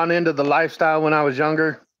so drawn into the lifestyle when I was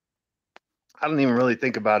younger. I don't even really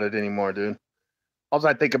think about it anymore, dude. All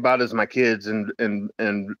I think about is my kids and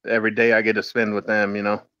every day I get to spend with them, you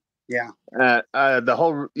know. Yeah. The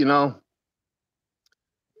whole, you know,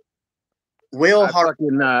 Will I Hart.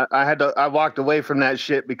 fucking I walked away from that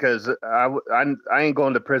shit because I ain't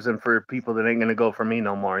going to prison for people that ain't gonna go for me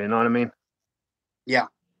no more. You know what I mean? Yeah,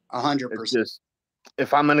 It's 100%. just,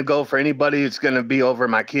 if I'm gonna go for anybody, it's gonna be over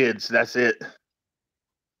my kids. That's it.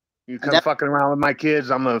 You come fucking around with my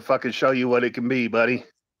kids, I'm gonna fucking show you what it can be, buddy.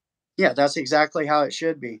 Yeah, that's exactly how it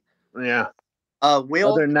should be. Yeah.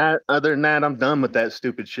 Will. Other than that, I'm done with that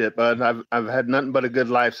stupid shit, bud. I've had nothing but a good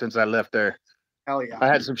life since I left there. Hell yeah. I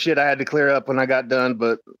had some shit I had to clear up when I got done,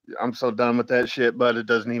 but I'm so done with that shit, but it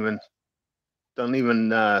doesn't even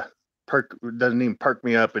perk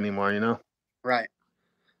me up anymore, you know? Right.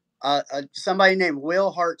 Somebody named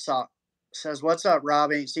Will Hartsock says, "What's up,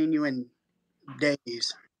 Rob? Ain't seen you in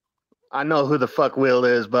days." I know who the fuck Will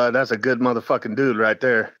is, but that's a good motherfucking dude right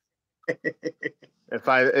there. If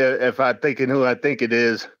I thinking who I think it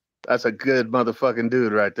is, that's a good motherfucking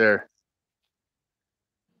dude right there.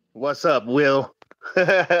 What's up, Will?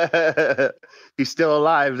 He's still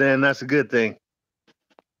alive, then that's a good thing.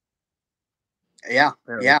 Yeah.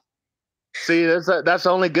 See, that's the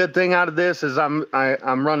only good thing out of this is I'm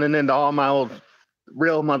running into all my old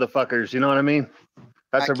real motherfuckers. You know what I mean?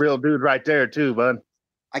 That's a real dude right there too, bud.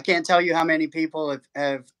 I can't tell you how many people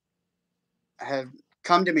have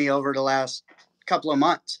come to me over the last couple of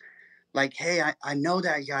months. Like, hey, I know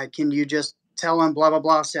that guy. Can you just tell him blah, blah,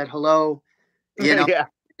 blah, said hello? You know, Yeah.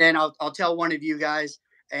 Then I'll tell one of you guys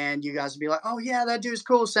and you guys will be like, oh yeah, that dude's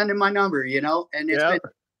cool. Send him my number, you know? And it's been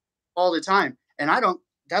all the time. And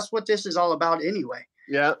that's what this is all about anyway.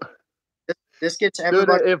 Yeah. This gets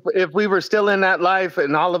everybody. Dude, if we were still in that life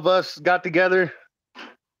and all of us got together,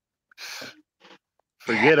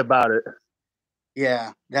 forget about it.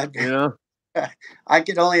 Yeah. You know? I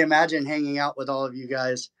could only imagine hanging out with all of you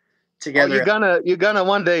guys together. Oh, you're gonna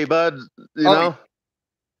one day, bud. You know?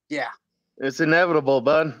 Yeah. It's inevitable,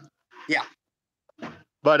 bud. Yeah.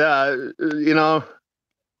 But you know,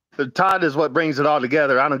 Todd is what brings it all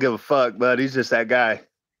together. I don't give a fuck, but he's just that guy.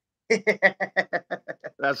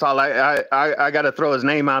 That's all. I got to throw his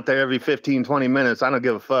name out there every 15, 20 minutes. I don't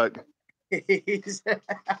give a fuck.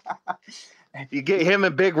 You get him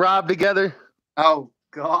and Big Rob together. Oh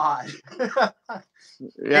God.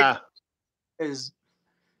 Yeah. Is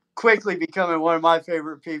quickly becoming one of my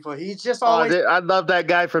favorite people. He's just always. I love that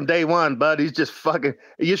guy from day one, bud. He's just fucking.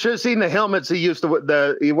 You should have seen the helmets he used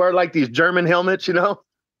to. He wore like these German helmets, you know.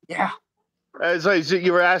 Yeah. So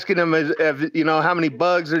you were asking him, if, you know, how many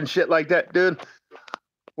bugs and shit like that, dude.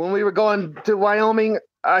 When we were going to Wyoming,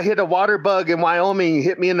 I hit a water bug in Wyoming. He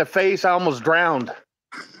hit me in the face. I almost drowned.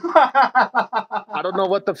 I don't know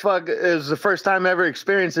what the fuck is the first time ever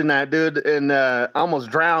experiencing that, dude. And I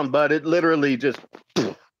almost drowned, but it literally just,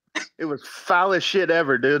 it was foul as shit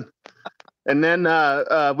ever, dude. And then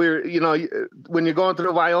you know, when you're going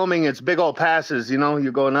through Wyoming, it's big old passes, you know,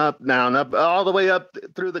 you're going up, down, up, all the way up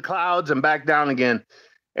through the clouds and back down again.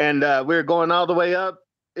 And we were going all the way up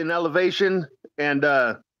in elevation, and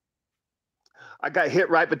I got hit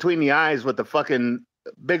right between the eyes with a fucking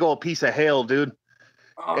big old piece of hail, dude.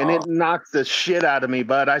 And it knocked the shit out of me,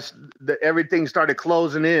 but everything started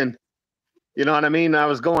closing in. You know what I mean? I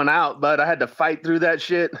was going out, but I had to fight through that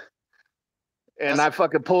shit. And I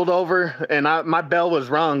fucking pulled over, and my bell was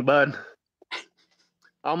rung, bud.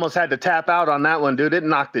 I almost had to tap out on that one, dude. It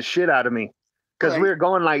knocked the shit out of me because we were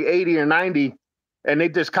going like 80 or 90, and they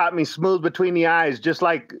just caught me smooth between the eyes, just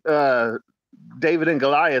like David and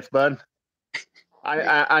Goliath, bud.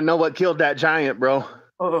 I know what killed that giant, bro.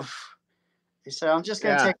 He said, I'm just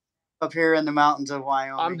going to take up here in the mountains of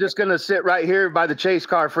Wyoming. I'm just going to sit right here by the chase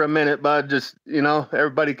car for a minute, bud. Just, you know,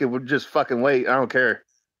 everybody could just fucking wait. I don't care.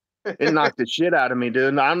 It knocked the shit out of me,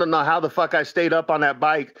 dude. I don't know how the fuck I stayed up on that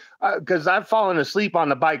bike, because I've fallen asleep on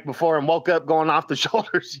the bike before and woke up going off the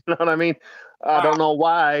shoulders. You know what I mean? I don't know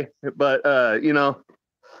why, but, you know,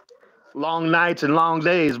 long nights and long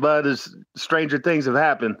days, but stranger things have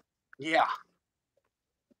happened. Yeah.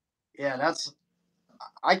 Yeah,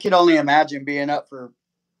 I could only imagine being up for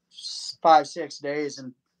 5-6 days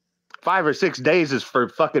 5 or 6 days is for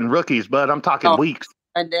fucking rookies, but I'm talking oh, weeks.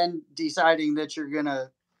 and then deciding that you're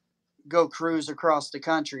gonna go cruise across the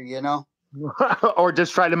country, you know? Or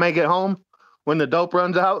just try to make it home when the dope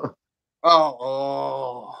runs out.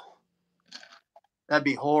 Oh, that'd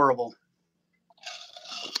be horrible.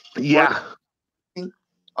 Yeah.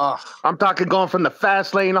 Oh, I'm talking going from the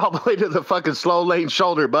fast lane all the way to the fucking slow lane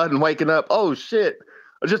shoulder, bud, and waking up. Oh shit.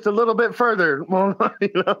 Just a little bit further.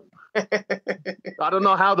 You know? I don't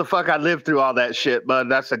know how the fuck I lived through all that shit, but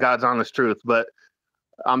that's the God's honest truth. But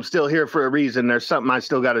I'm still here for a reason. There's something I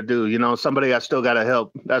still got to do. You know, somebody I still got to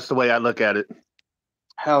help. That's the way I look at it.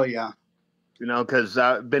 hell yeah. You know, because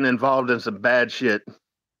I've been involved in some bad shit,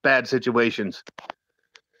 bad situations.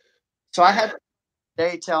 So I had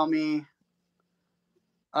they tell me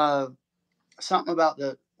something about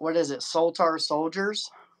what is it, Soltar Soldiers?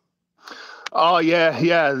 Oh yeah,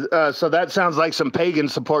 yeah. So that sounds like some pagan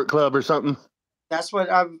support club or something. That's what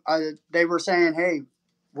they were saying. Hey,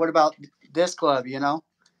 what about this club? You know.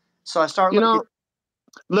 So I start You looking. know,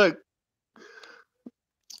 look,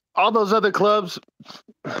 all those other clubs,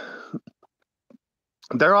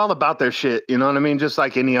 they're all about their shit. You know what I mean? Just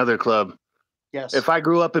like any other club. Yes. If I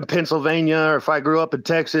grew up in Pennsylvania, or if I grew up in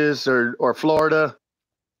Texas or Florida,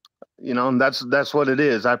 you know, that's what it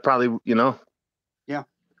is. I probably, you know. Yeah.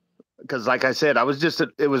 Because like I said,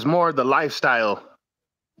 it was more the lifestyle.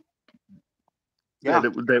 Yeah.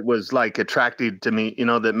 That was like attracted to me, you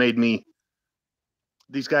know, that made me.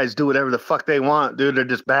 These guys do whatever the fuck they want, dude. They're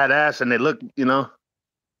just badass and they look, you know.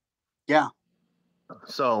 Yeah.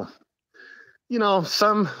 So, you know,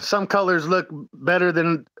 some colors look better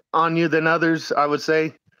than on you than others, I would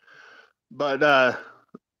say. But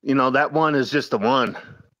you know, that one is just the one.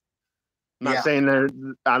 I'm not saying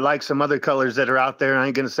that I like some other colors that are out there. I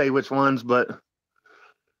ain't gonna say which ones, but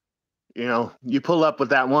you know, you pull up with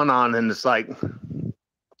that one on and it's like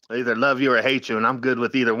I either love you or hate you, and I'm good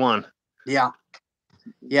with either one. Yeah.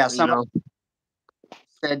 Yeah. Somebody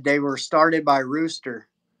said they were started by Rooster.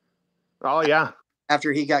 Oh yeah.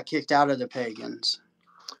 After he got kicked out of the Pagans.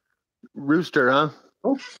 Rooster, huh?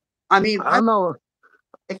 Oh, I mean, I don't know.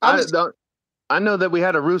 I know that we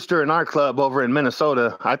had a rooster in our club over in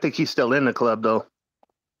Minnesota. I think he's still in the club though.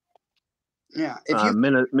 Yeah. If you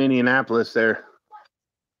Minneapolis there.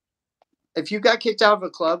 If you got kicked out of a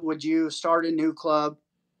club, would you start a new club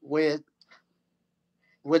with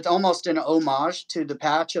almost an homage to the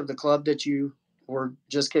patch of the club that you were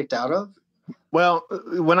just kicked out of? Well,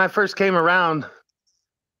 when I first came around,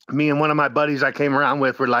 me and one of my buddies I came around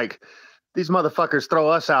with were like, these motherfuckers throw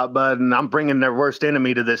us out, bud, and I'm bringing their worst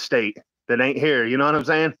enemy to this state that ain't here. You know what I'm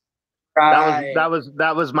saying? Right. That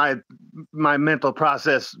was my mental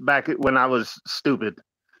process back when I was stupid.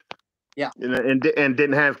 Yeah. You know, and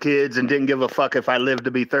didn't have kids and didn't give a fuck if I lived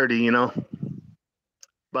to be 30, you know.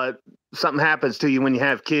 But something happens to you when you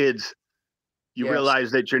have kids. You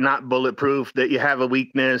realize that you're not bulletproof, that you have a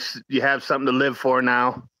weakness, you have something to live for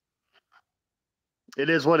now. It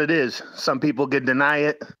is what it is. Some people can deny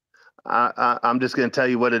it. I'm just going to tell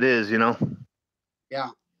you what it is, you know. Yeah.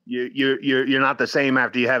 You're not the same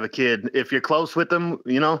after you have a kid. If you're close with them,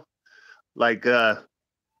 you know, like I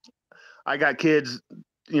got kids,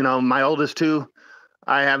 you know, my oldest two,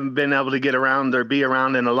 I haven't been able to get around or be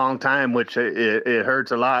around in a long time, which it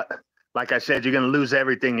hurts a lot. Like I said, you're going to lose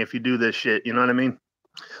everything if you do this shit. You know what I mean?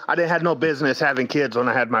 I didn't have no business having kids when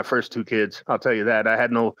I had my first two kids. I'll tell you that. I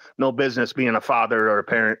had no business being a father or a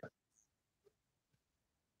parent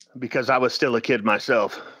because I was still a kid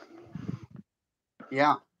myself.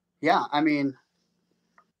 Yeah. Yeah. I mean,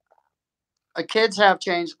 kids have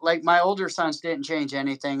changed. Like my older sons didn't change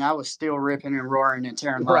anything. I was still ripping and roaring and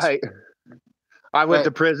tearing muscle. Right. I went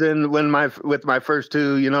to prison with my first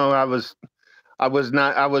two. You know, I was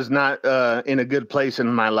not in a good place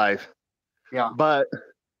in my life. Yeah. But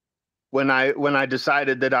when I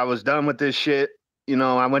decided that I was done with this shit, you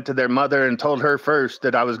know, I went to their mother and told her first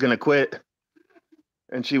that I was going to quit.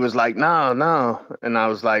 And she was like, no. And I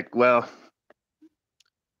was like, well,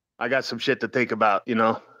 I got some shit to think about, you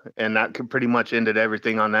know, and that pretty much ended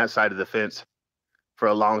everything on that side of the fence for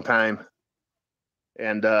a long time.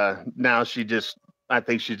 And now I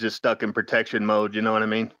think she's just stuck in protection mode. You know what I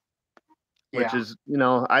mean? Yeah. Which is, you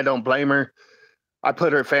know, I don't blame her. I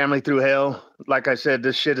put her family through hell. Like I said,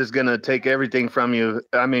 this shit is going to take everything from you.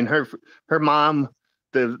 I mean, her mom,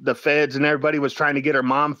 the feds and everybody was trying to get her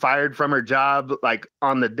mom fired from her job, like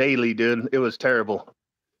on the daily, dude. It was terrible.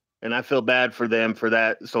 And I feel bad for them for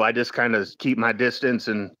that. So I just kind of keep my distance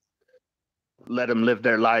and let them live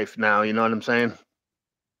their life now. You know what I'm saying?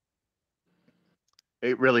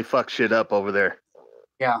 It really fucks shit up over there.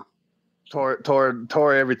 Yeah.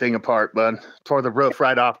 Tore everything apart, bud. Tore the roof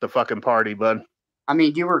right off the fucking party, bud. I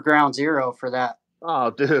mean, you were ground zero for that.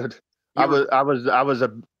 Oh, dude. You were,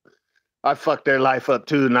 I fucked their life up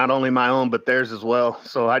too, not only my own, but theirs as well.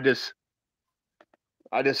 So I just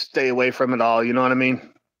stay away from it all. You know what I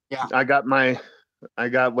mean? yeah. I got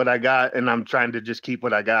what I got, and I'm trying to just keep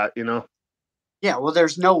what I got, you know? Yeah. Well,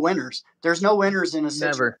 there's no winners. There's no winners in a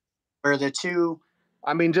situation Never. where the two.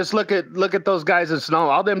 I mean, just look at those guys in snow.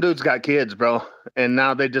 All them dudes got kids, bro. And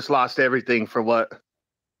now they just lost everything for what?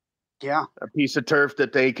 Yeah. A piece of turf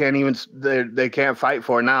that they can't even they can't fight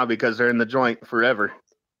for now because they're in the joint forever.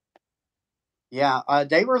 Yeah.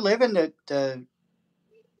 They were living the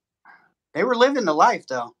they were living the life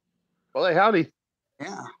though. Well, hey, howdy.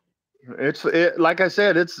 Yeah. It's like I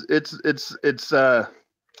said, it's I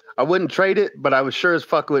wouldn't trade it, but I was sure as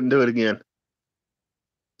fuck wouldn't do it again.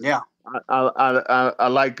 Yeah. I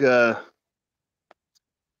like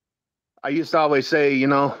I used to always say, you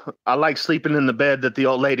know, I like sleeping in the bed that the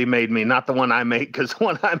old lady made me, not the one I make, because the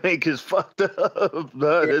one I make is fucked up.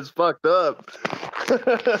 But it's fucked up.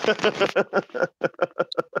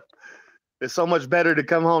 It's so much better to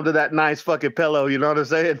come home to that nice fucking pillow. You know what I'm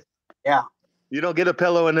saying? Yeah. You don't get a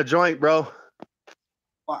pillow in the joint, bro.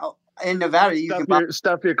 Well, in Nevada, you can buy.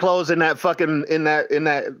 Stuff your clothes in that fucking in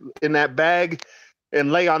that bag,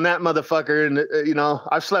 and lay on that motherfucker. And you know,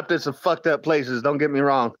 I've slept in some fucked up places. Don't get me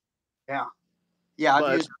wrong. Yeah. Yeah. I've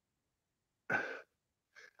But used.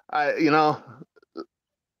 you know,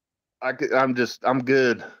 I'm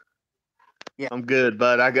good. Yeah. I'm good,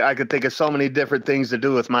 but I could think of so many different things to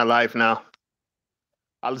do with my life now.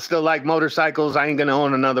 I still like motorcycles. I ain't gonna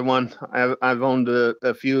own another one. I've owned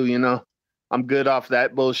a few. You know, I'm good off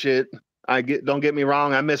that bullshit. Don't get me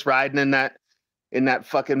wrong. I miss riding in that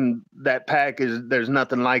fucking that pack. There's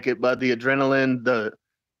nothing like it, but the adrenaline,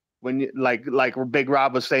 when you like Big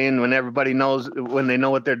Rob was saying, when they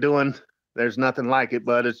know what they're doing, there's nothing like it.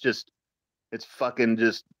 But it's fucking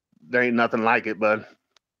just there ain't nothing like it, bud.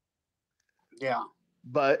 Yeah.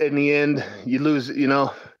 But in the end, you lose. You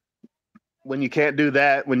know, when you can't do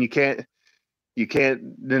that, when you can't,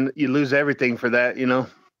 then you lose everything for that. You know,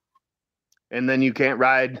 and then you can't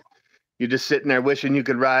ride. You're just sitting there wishing you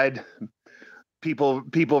could ride. People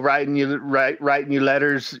writing you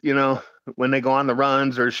letters. You know, when they go on the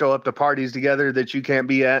runs or show up to parties together that you can't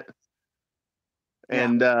be at.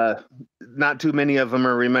 And not too many of them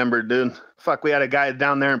are remembered, dude. Fuck, we had a guy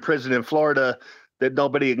down there in prison in Florida that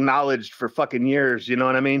nobody acknowledged for fucking years. You know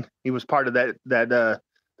what I mean? He was part of that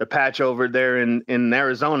the patch over there in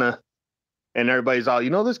Arizona, and everybody's all, you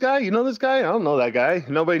know this guy? You know this guy? I don't know that guy.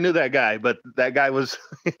 Nobody knew that guy, but that guy was,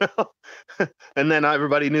 you know. And then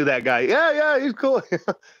everybody knew that guy. Yeah, he's cool.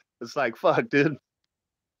 It's like, fuck, dude.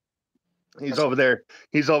 He's over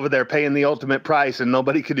there paying the ultimate price, and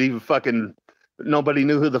nobody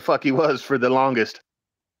knew who the fuck he was for the longest.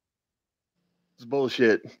 It's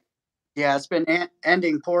bullshit. Yeah, it's been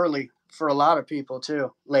ending poorly for a lot of people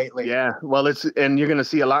too lately. Yeah, well, and you're gonna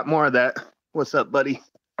see a lot more of that. What's up, buddy?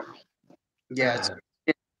 Yeah, it's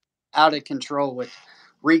out of control with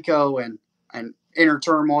Rico and inner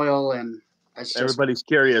turmoil, and it's just, everybody's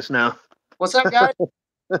curious now. What's up, guys?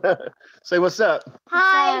 Say what's up.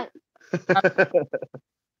 Hi.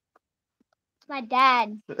 My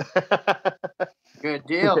dad. Good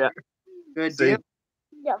deal. Yeah. Good See?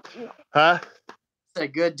 deal. Huh? It's a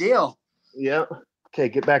good deal. Yeah. Okay,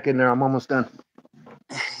 get back in there. I'm almost done.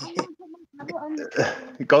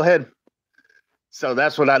 Go ahead. So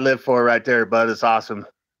that's what I live for right there, bud. It's awesome.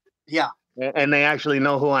 Yeah. And they actually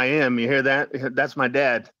know who I am. You hear that? That's my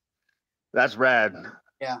dad. That's rad.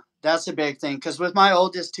 Yeah, that's a big thing. Because with my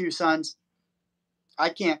oldest two sons, I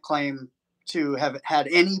can't claim to have had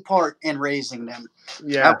any part in raising them.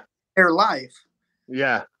 Yeah. Their life.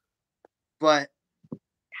 Yeah. But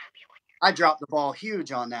I dropped the ball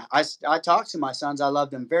huge on that. I talked to my sons. I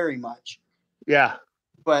love them very much. Yeah.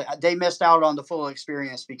 But they missed out on the full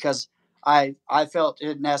experience because I felt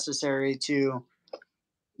it necessary to,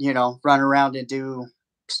 you know, run around and do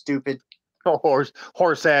stupid horse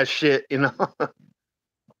ass shit, you know.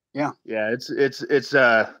 Yeah. Yeah, it's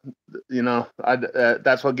you know,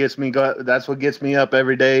 that's what gets me that's what gets me up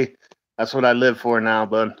every day. That's what I live for now,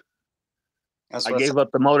 bud. I gave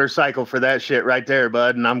up the motorcycle for that shit right there,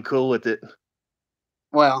 bud, and I'm cool with it.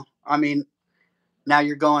 Well, I mean, now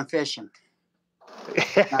you're going fishing.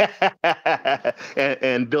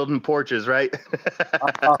 and building porches, right?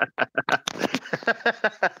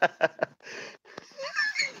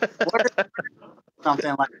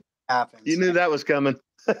 Something like that happens. You knew that was coming.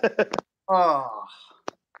 Oh.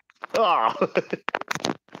 Oh.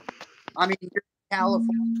 I mean, you're in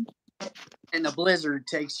California. And the blizzard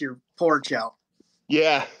takes your porch out.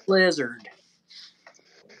 Yeah. Blizzard.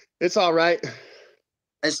 It's all right.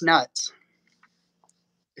 It's nuts.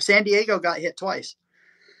 San Diego got hit twice.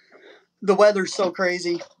 The weather's so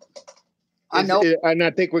crazy. I know. And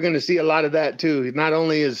I think we're going to see a lot of that too. Not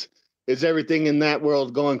only is everything in that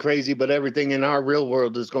world going crazy, but everything in our real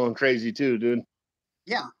world is going crazy too, dude.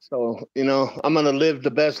 Yeah. So, I'm going to live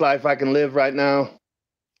the best life I can live right now.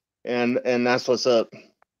 And that's what's up.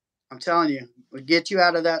 I'm telling you, we'll get you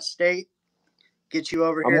out of that state, get you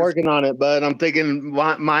over here. I'm working on it, but I'm thinking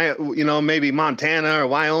maybe Montana or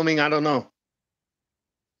Wyoming. I don't know.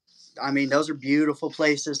 I mean, those are beautiful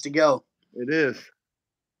places to go. It is.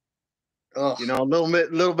 Ugh. A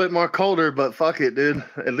little bit more colder, but fuck it, dude.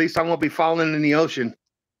 At least I won't be falling in the ocean.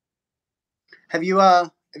 Have you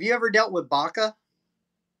ever dealt with Baca?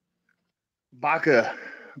 Baca,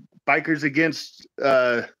 bikers against.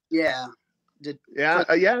 Yeah. Yeah.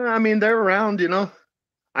 I mean, they're around.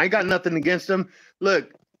 I ain't got nothing against them.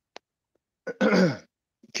 Look,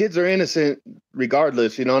 kids are innocent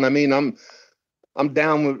regardless. You know what I mean? I'm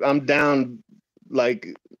down. Like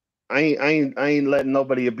I ain't letting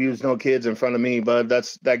nobody abuse no kids in front of me. But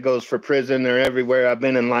that goes for prison or everywhere I've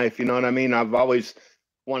been in life. You know what I mean? I've always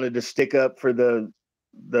wanted to stick up for the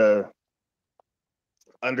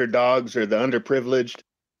underdogs or the underprivileged.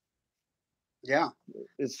 Yeah.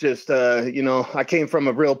 It's just I came from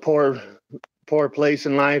a real poor place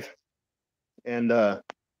in life, and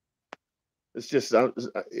it's just I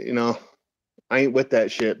ain't with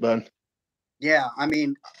that shit, bud. Yeah, I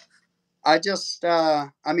mean, I've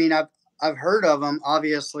heard of them.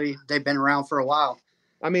 Obviously, they've been around for a while.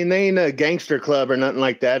 I mean, they ain't a gangster club or nothing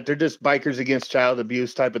like that. They're just bikers against child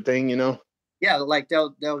abuse type of thing, Yeah, like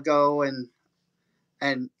they'll go and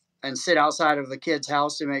sit outside of a kid's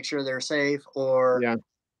house to make sure they're safe, or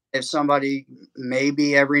if somebody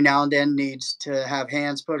maybe every now and then needs to have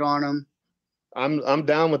hands put on them. I'm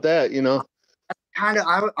down with that, Kind of,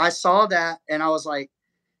 I saw that and I was like,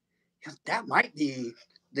 that might be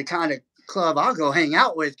the kind of club I'll go hang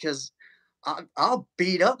out with, because I'll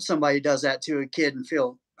beat up somebody who does that to a kid and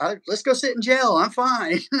feel, let's go sit in jail. I'm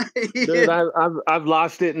fine. Dude, I've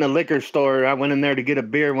lost it in a liquor store. I went in there to get a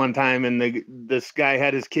beer one time, and this guy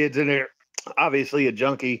had his kids in there, obviously a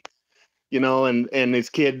junkie, and his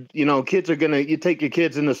kid, kids are you take your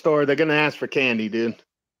kids in the store, they're gonna ask for candy, dude.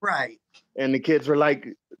 Right. And the kids were like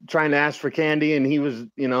trying to ask for candy, and he was,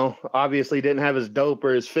 obviously didn't have his dope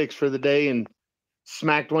or his fix for the day, and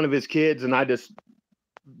smacked one of his kids, and I just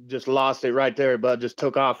lost it right there, but just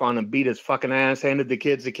took off on him, beat his fucking ass, handed the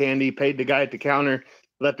kids the candy, paid the guy at the counter,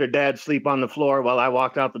 let their dad sleep on the floor while I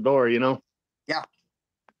walked out the door, Yeah.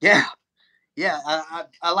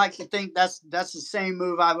 I like to think that's the same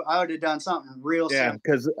move I would have done, something real simple.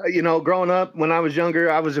 Because growing up when I was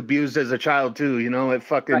younger, I was abused as a child too. It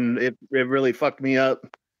fucking it really fucked me up,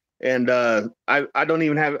 and I don't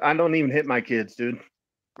even hit my kids, dude.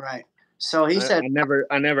 Right. So he said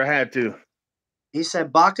I never had to. He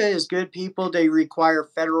said Baca is good people. They require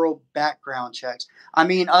federal background checks. I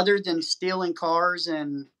mean, other than stealing cars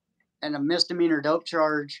and a misdemeanor dope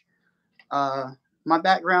charge, my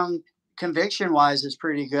background conviction wise is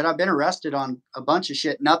pretty good. I've been arrested on a bunch of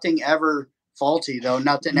shit. Nothing ever faulty though.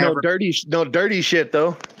 Nothing ever dirty shit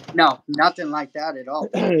though. No, nothing like that at all.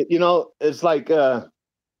 It's like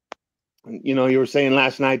you were saying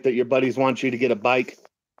last night that your buddies want you to get a bike.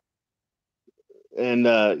 And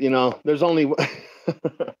there's only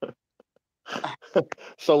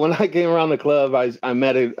so when I came around the club, I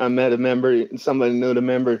met a member, somebody knew the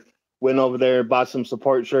member, went over there, bought some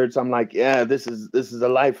support shirts. I'm like, yeah, this is a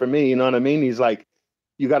life for me. You know what I mean? He's like,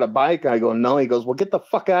 you got a bike? I go, no. He goes, well, get the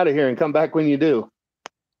fuck out of here and come back when you do.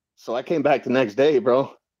 So I came back the next day,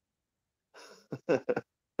 bro. I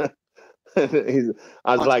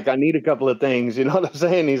was like, I need a couple of things. You know what I'm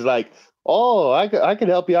saying? He's like, oh, I could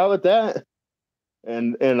help you out with that.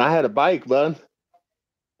 And I had a bike, bud.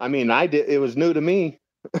 I mean, it was new to me,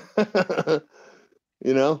 and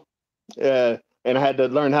I had to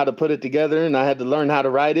learn how to put it together, and I had to learn how to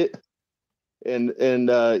ride it. And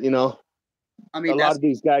I mean, a lot of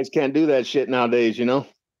these guys can't do that shit nowadays,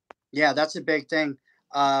 Yeah, that's a big thing.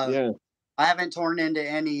 I haven't torn into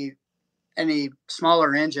any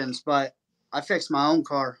smaller engines, but I fixed my own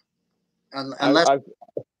car. Unless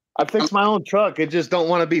I fixed my own truck. It just don't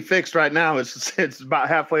want to be fixed right now. It's about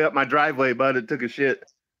halfway up my driveway, but it took a shit.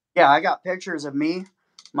 Yeah, I got pictures of me,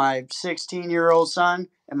 my 16-year-old son,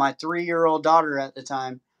 and my 3-year-old daughter at the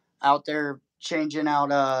time out there changing out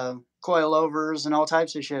coilovers and all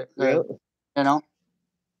types of shit. Yep.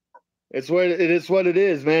 It's what it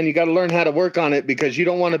is, man. You got to learn how to work on it because you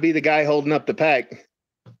don't want to be the guy holding up the pack.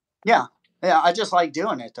 Yeah. Yeah, I just like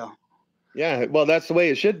doing it though. Yeah, well, that's the way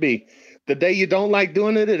it should be. The day you don't like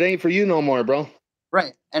doing it, it ain't for you no more, bro.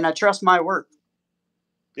 Right. And I trust my work.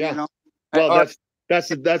 Yeah. You know. Well, Or, that's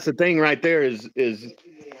the thing right there is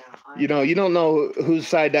you know, you don't know whose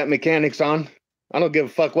side that mechanic's on. I don't give a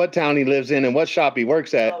fuck what town he lives in and what shop he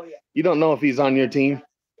works at. You don't know if he's on your team.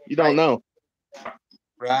 You don't Right. know.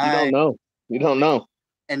 right. You don't know. You don't know.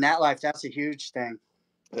 In that life, that's a huge thing.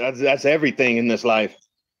 That's everything in this life.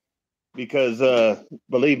 Because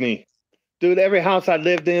believe me, dude, every house I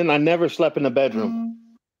lived in, I never slept in a bedroom.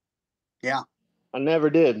 Yeah. I never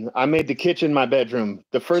did. I made the kitchen my bedroom.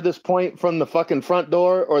 The furthest point from the fucking front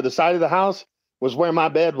door or the side of the house was where my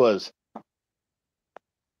bed was.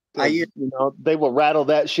 You know, they will rattle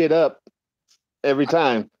that shit up every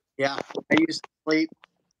time. Yeah. I used to sleep,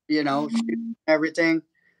 you know, shoot everything,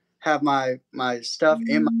 have my stuff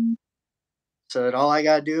in my, so that all I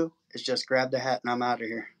got to do is just grab the hat and I'm out of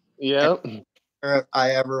here. Yeah. If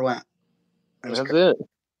I ever went. That's it.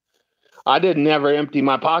 I didn't ever empty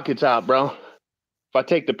my pockets out, bro. If I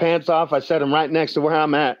take the pants off, I set them right next to where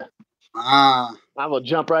I'm at. Ah. I will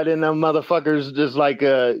jump right in them motherfuckers just like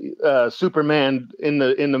Superman in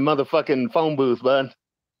the motherfucking phone booth, bud.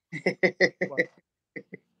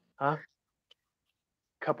 Huh?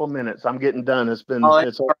 Couple minutes. I'm getting done. It's over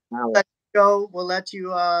an hour. Let you go. We'll let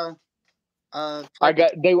you I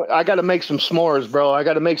got to make some s'mores, bro. I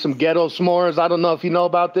got to make some ghetto s'mores. I don't know if you know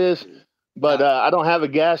about this, but I don't have a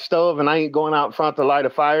gas stove and I ain't going out front to light a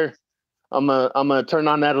fire. I'm gonna turn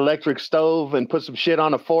on that electric stove and put some shit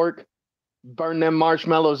on a fork, burn them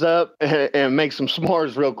marshmallows up, and make some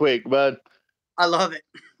s'mores real quick, bud. I love it.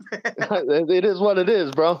 It is what it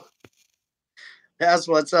is, bro. That's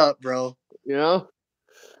what's up, bro. You know,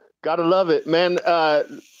 gotta love it, man. I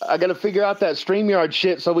gotta figure out that StreamYard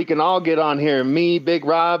shit so we can all get on here. Me, Big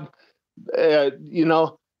Rob, you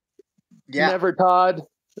know, Never Todd,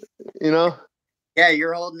 you know. Yeah,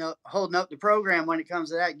 you're holding up the program when it comes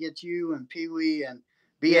to that. Get you and Pee Wee and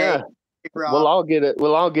BA. Yeah, Big Rob. we'll all get it.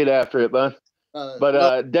 We'll all get after it, bud.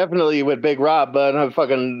 But definitely with Big Rob, bud.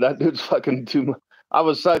 That dude's fucking too much. I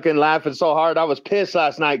was laughing so hard. I was pissed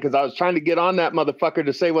last night because I was trying to get on that motherfucker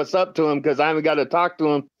to say what's up to him because I haven't got to talk to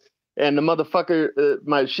him. And the motherfucker,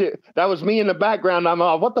 my shit, that was me in the background. I'm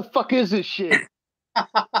all, what the fuck is this shit?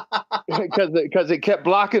 Because it kept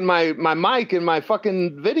blocking my mic and my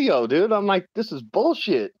fucking video, dude. I'm like, this is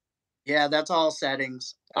bullshit. Yeah, that's all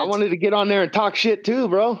settings. I wanted to get on there and talk shit too,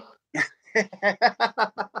 bro.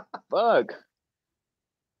 Fuck.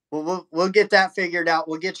 Well, we'll get that figured out.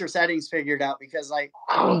 We'll get your settings figured out because like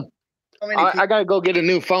I gotta go get a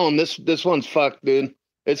new phone. This one's fucked, dude.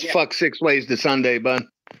 It's fucked 6 ways to Sunday, bud.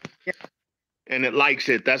 Yeah. And it likes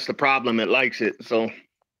it. That's the problem. It likes it. So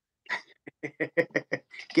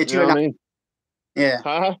get you an I mean? Yeah.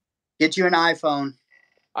 Huh? Get you an iPhone.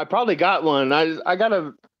 I probably got one. I got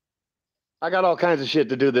all kinds of shit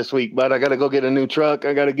to do this week, but I gotta go get a new truck.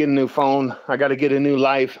 I gotta get a new phone. I gotta get a new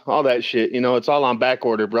life. All that shit. You know, it's all on back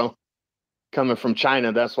order, bro. Coming from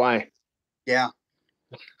China, that's why. Yeah.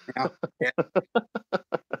 Yeah.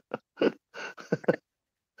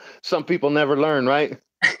 Some people never learn, right?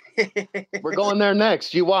 We're going there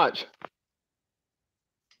next. You watch.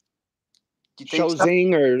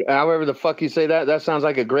 Shozing or however the fuck you say that. That sounds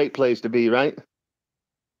like a great place to be, right?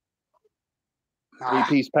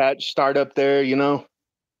 3-piece patch, start up there, you know.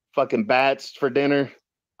 Fucking bats for dinner.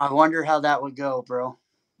 I wonder how that would go, bro.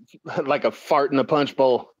 Like a fart in a punch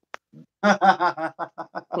bowl.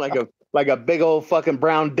 like a big old fucking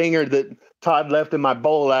brown dinger that Todd left in my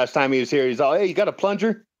bowl last time he was here. He's all, hey, you got a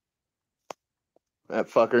plunger? That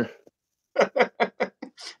fucker.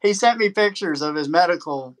 He sent me pictures of his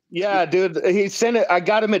medical. Yeah, dude. He sent it. I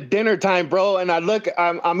got him at dinner time, bro. And I look,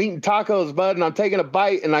 I'm eating tacos, bud, and I'm taking a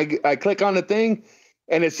bite, and I click on the thing,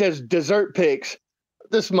 and it says dessert pics.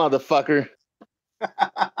 This motherfucker.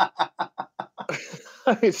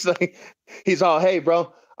 It's like, he's all, hey,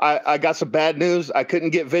 bro, I got some bad news. I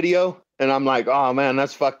couldn't get video. And I'm like, oh, man,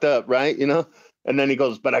 that's fucked up, right? You know? And then he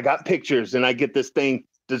goes, but I got pictures, and I get this thing,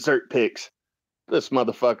 dessert pics. This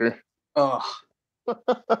motherfucker. Oh. You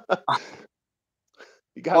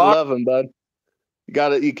gotta love him, bud.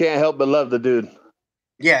 You can't help but love the dude.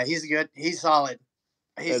 Yeah, he's good. He's solid.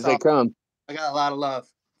 As they come. I got a lot of love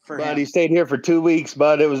for him. But he stayed here for 2 weeks,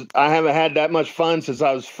 bud. I haven't had that much fun since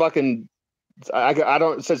I was fucking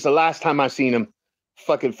since the last time I seen him.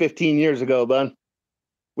 Fucking 15 years ago, bud.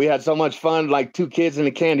 We had so much fun, like 2 kids in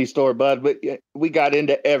a candy store, bud. But we got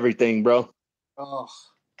into everything, bro.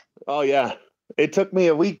 Oh yeah. It took me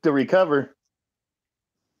a week to recover.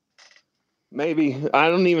 Maybe. I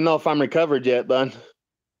don't even know if I'm recovered yet, bud.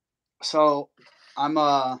 So I'm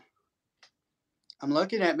I'm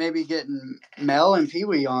looking at maybe getting Mel and Pee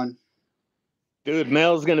Wee on. Dude,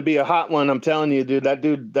 Mel's gonna be a hot one. I'm telling you, dude. That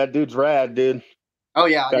dude's rad, dude. Oh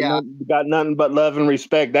yeah, Got nothing but love and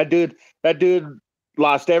respect. That dude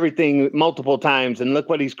lost everything multiple times, and look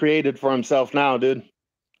what he's created for himself now, dude.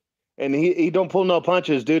 And he don't pull no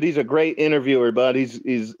punches, dude. He's a great interviewer, bud. He's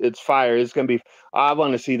it's fire. It's gonna be. I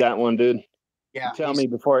want to see that one, dude. Yeah. Tell me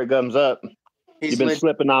before it comes up. You've been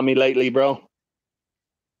slipping on me lately, bro.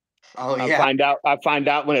 Oh yeah. I find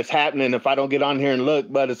out when it's happening. If I don't get on here and look,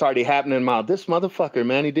 but it's already happening. This motherfucker,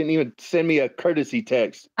 man. He didn't even send me a courtesy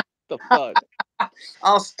text. The fuck.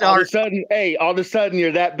 I'll start. All of a sudden,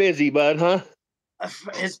 you're that busy, bud, huh?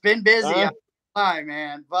 It's been busy. Hi,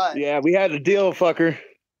 man. But yeah, we had a deal, fucker.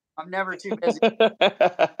 I'm never too busy.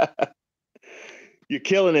 You're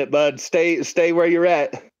killing it, bud. Stay where you're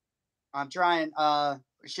at. I'm trying.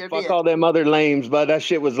 Fuck all them other lames, bud. That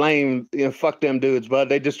shit was lame. You know, fuck them dudes, bud.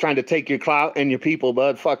 They just trying to take your clout and your people,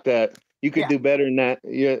 bud. Fuck that. You could do better than that.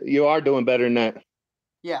 You are doing better than that.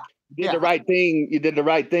 Yeah. You did the right thing. You did the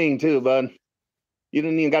right thing too, bud. You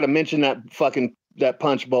didn't even got to mention that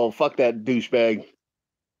punch bowl. Fuck that douchebag.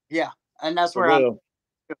 Yeah, and that's where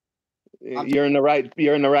you're in the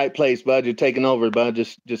right place, bud. You're taking over, bud.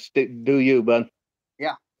 Just do you, bud.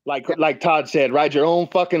 Yeah. Like Todd said, ride your own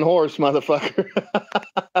fucking horse, motherfucker.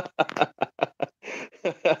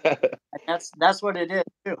 That's what it is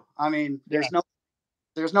too. I mean, there's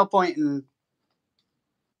no point in,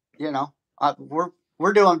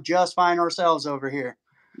 we're doing just fine ourselves over here.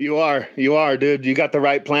 You are, dude. You got the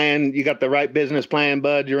right plan. You got the right business plan,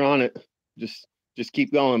 bud. You're on it. Just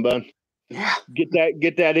keep going, bud. Yeah.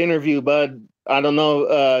 Get that interview, bud. I don't know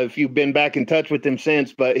if you've been back in touch with him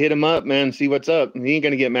since, but hit him up, man. See what's up. He ain't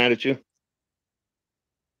gonna get mad at you.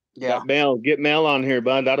 Yeah. Get Mel on here,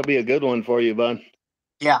 bud. That'll be a good one for you, bud.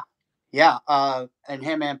 Yeah. Yeah. And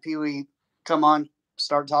him and Pee Wee come on,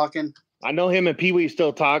 start talking. I know him and Pee Wee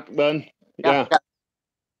still talk, bud. Yeah.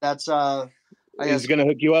 That's He's gonna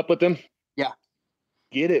hook you up with them. Yeah.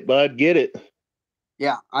 Get it, bud. Get it.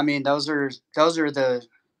 Yeah. I mean, those are the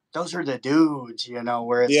dudes,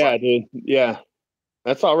 where it's dude. Yeah.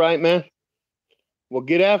 That's all right, man. Well,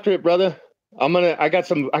 get after it, brother. I got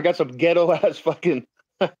some ghetto ass fucking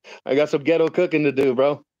I got some ghetto cooking to do,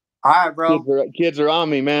 bro. All right, bro. Kids are on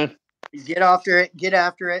me, man. Get after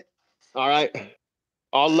it. All right.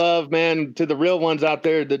 All love, man, to the real ones out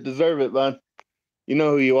there that deserve it, man. You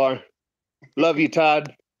know who you are. Love you,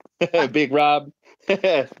 Todd. Big Rob.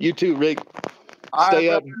 You too, Rick. Stay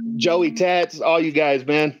up. Joey Tats, all you guys,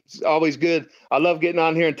 man. It's always good. I love getting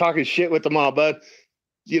on here and talking shit with them all, bud.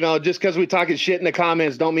 Just because we talking shit in the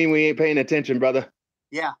comments don't mean we ain't paying attention, brother.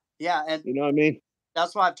 Yeah. Yeah. And you know what I mean?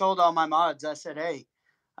 That's why I've told all my mods. I said, hey,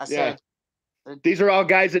 these are all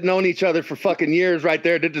guys that known each other for fucking years right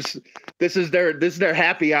there. This is their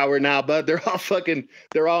happy hour now, bud.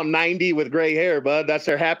 They're all 90 with gray hair, bud. That's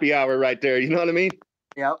their happy hour right there. You know what I mean?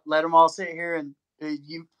 Yeah. Let them all sit here and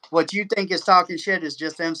what you think is talking shit is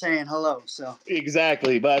just them saying hello. So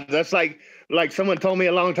exactly, bud. That's like someone told me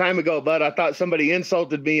a long time ago, bud. I thought somebody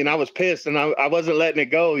insulted me and I was pissed and I wasn't letting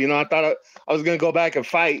it go. I thought I was gonna go back and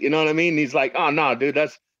fight. You know what I mean? And he's like, oh no, dude,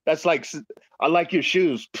 that's like, I like your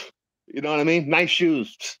shoes. You know what I mean? Nice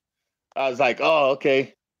shoes. I was like, oh,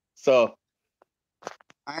 okay. So.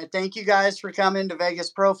 All right. Thank you guys for coming to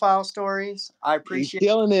Vegas Profile Stories. I appreciate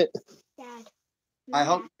killing it. I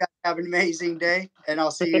hope you guys have an amazing day, and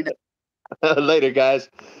I'll see you next later, guys.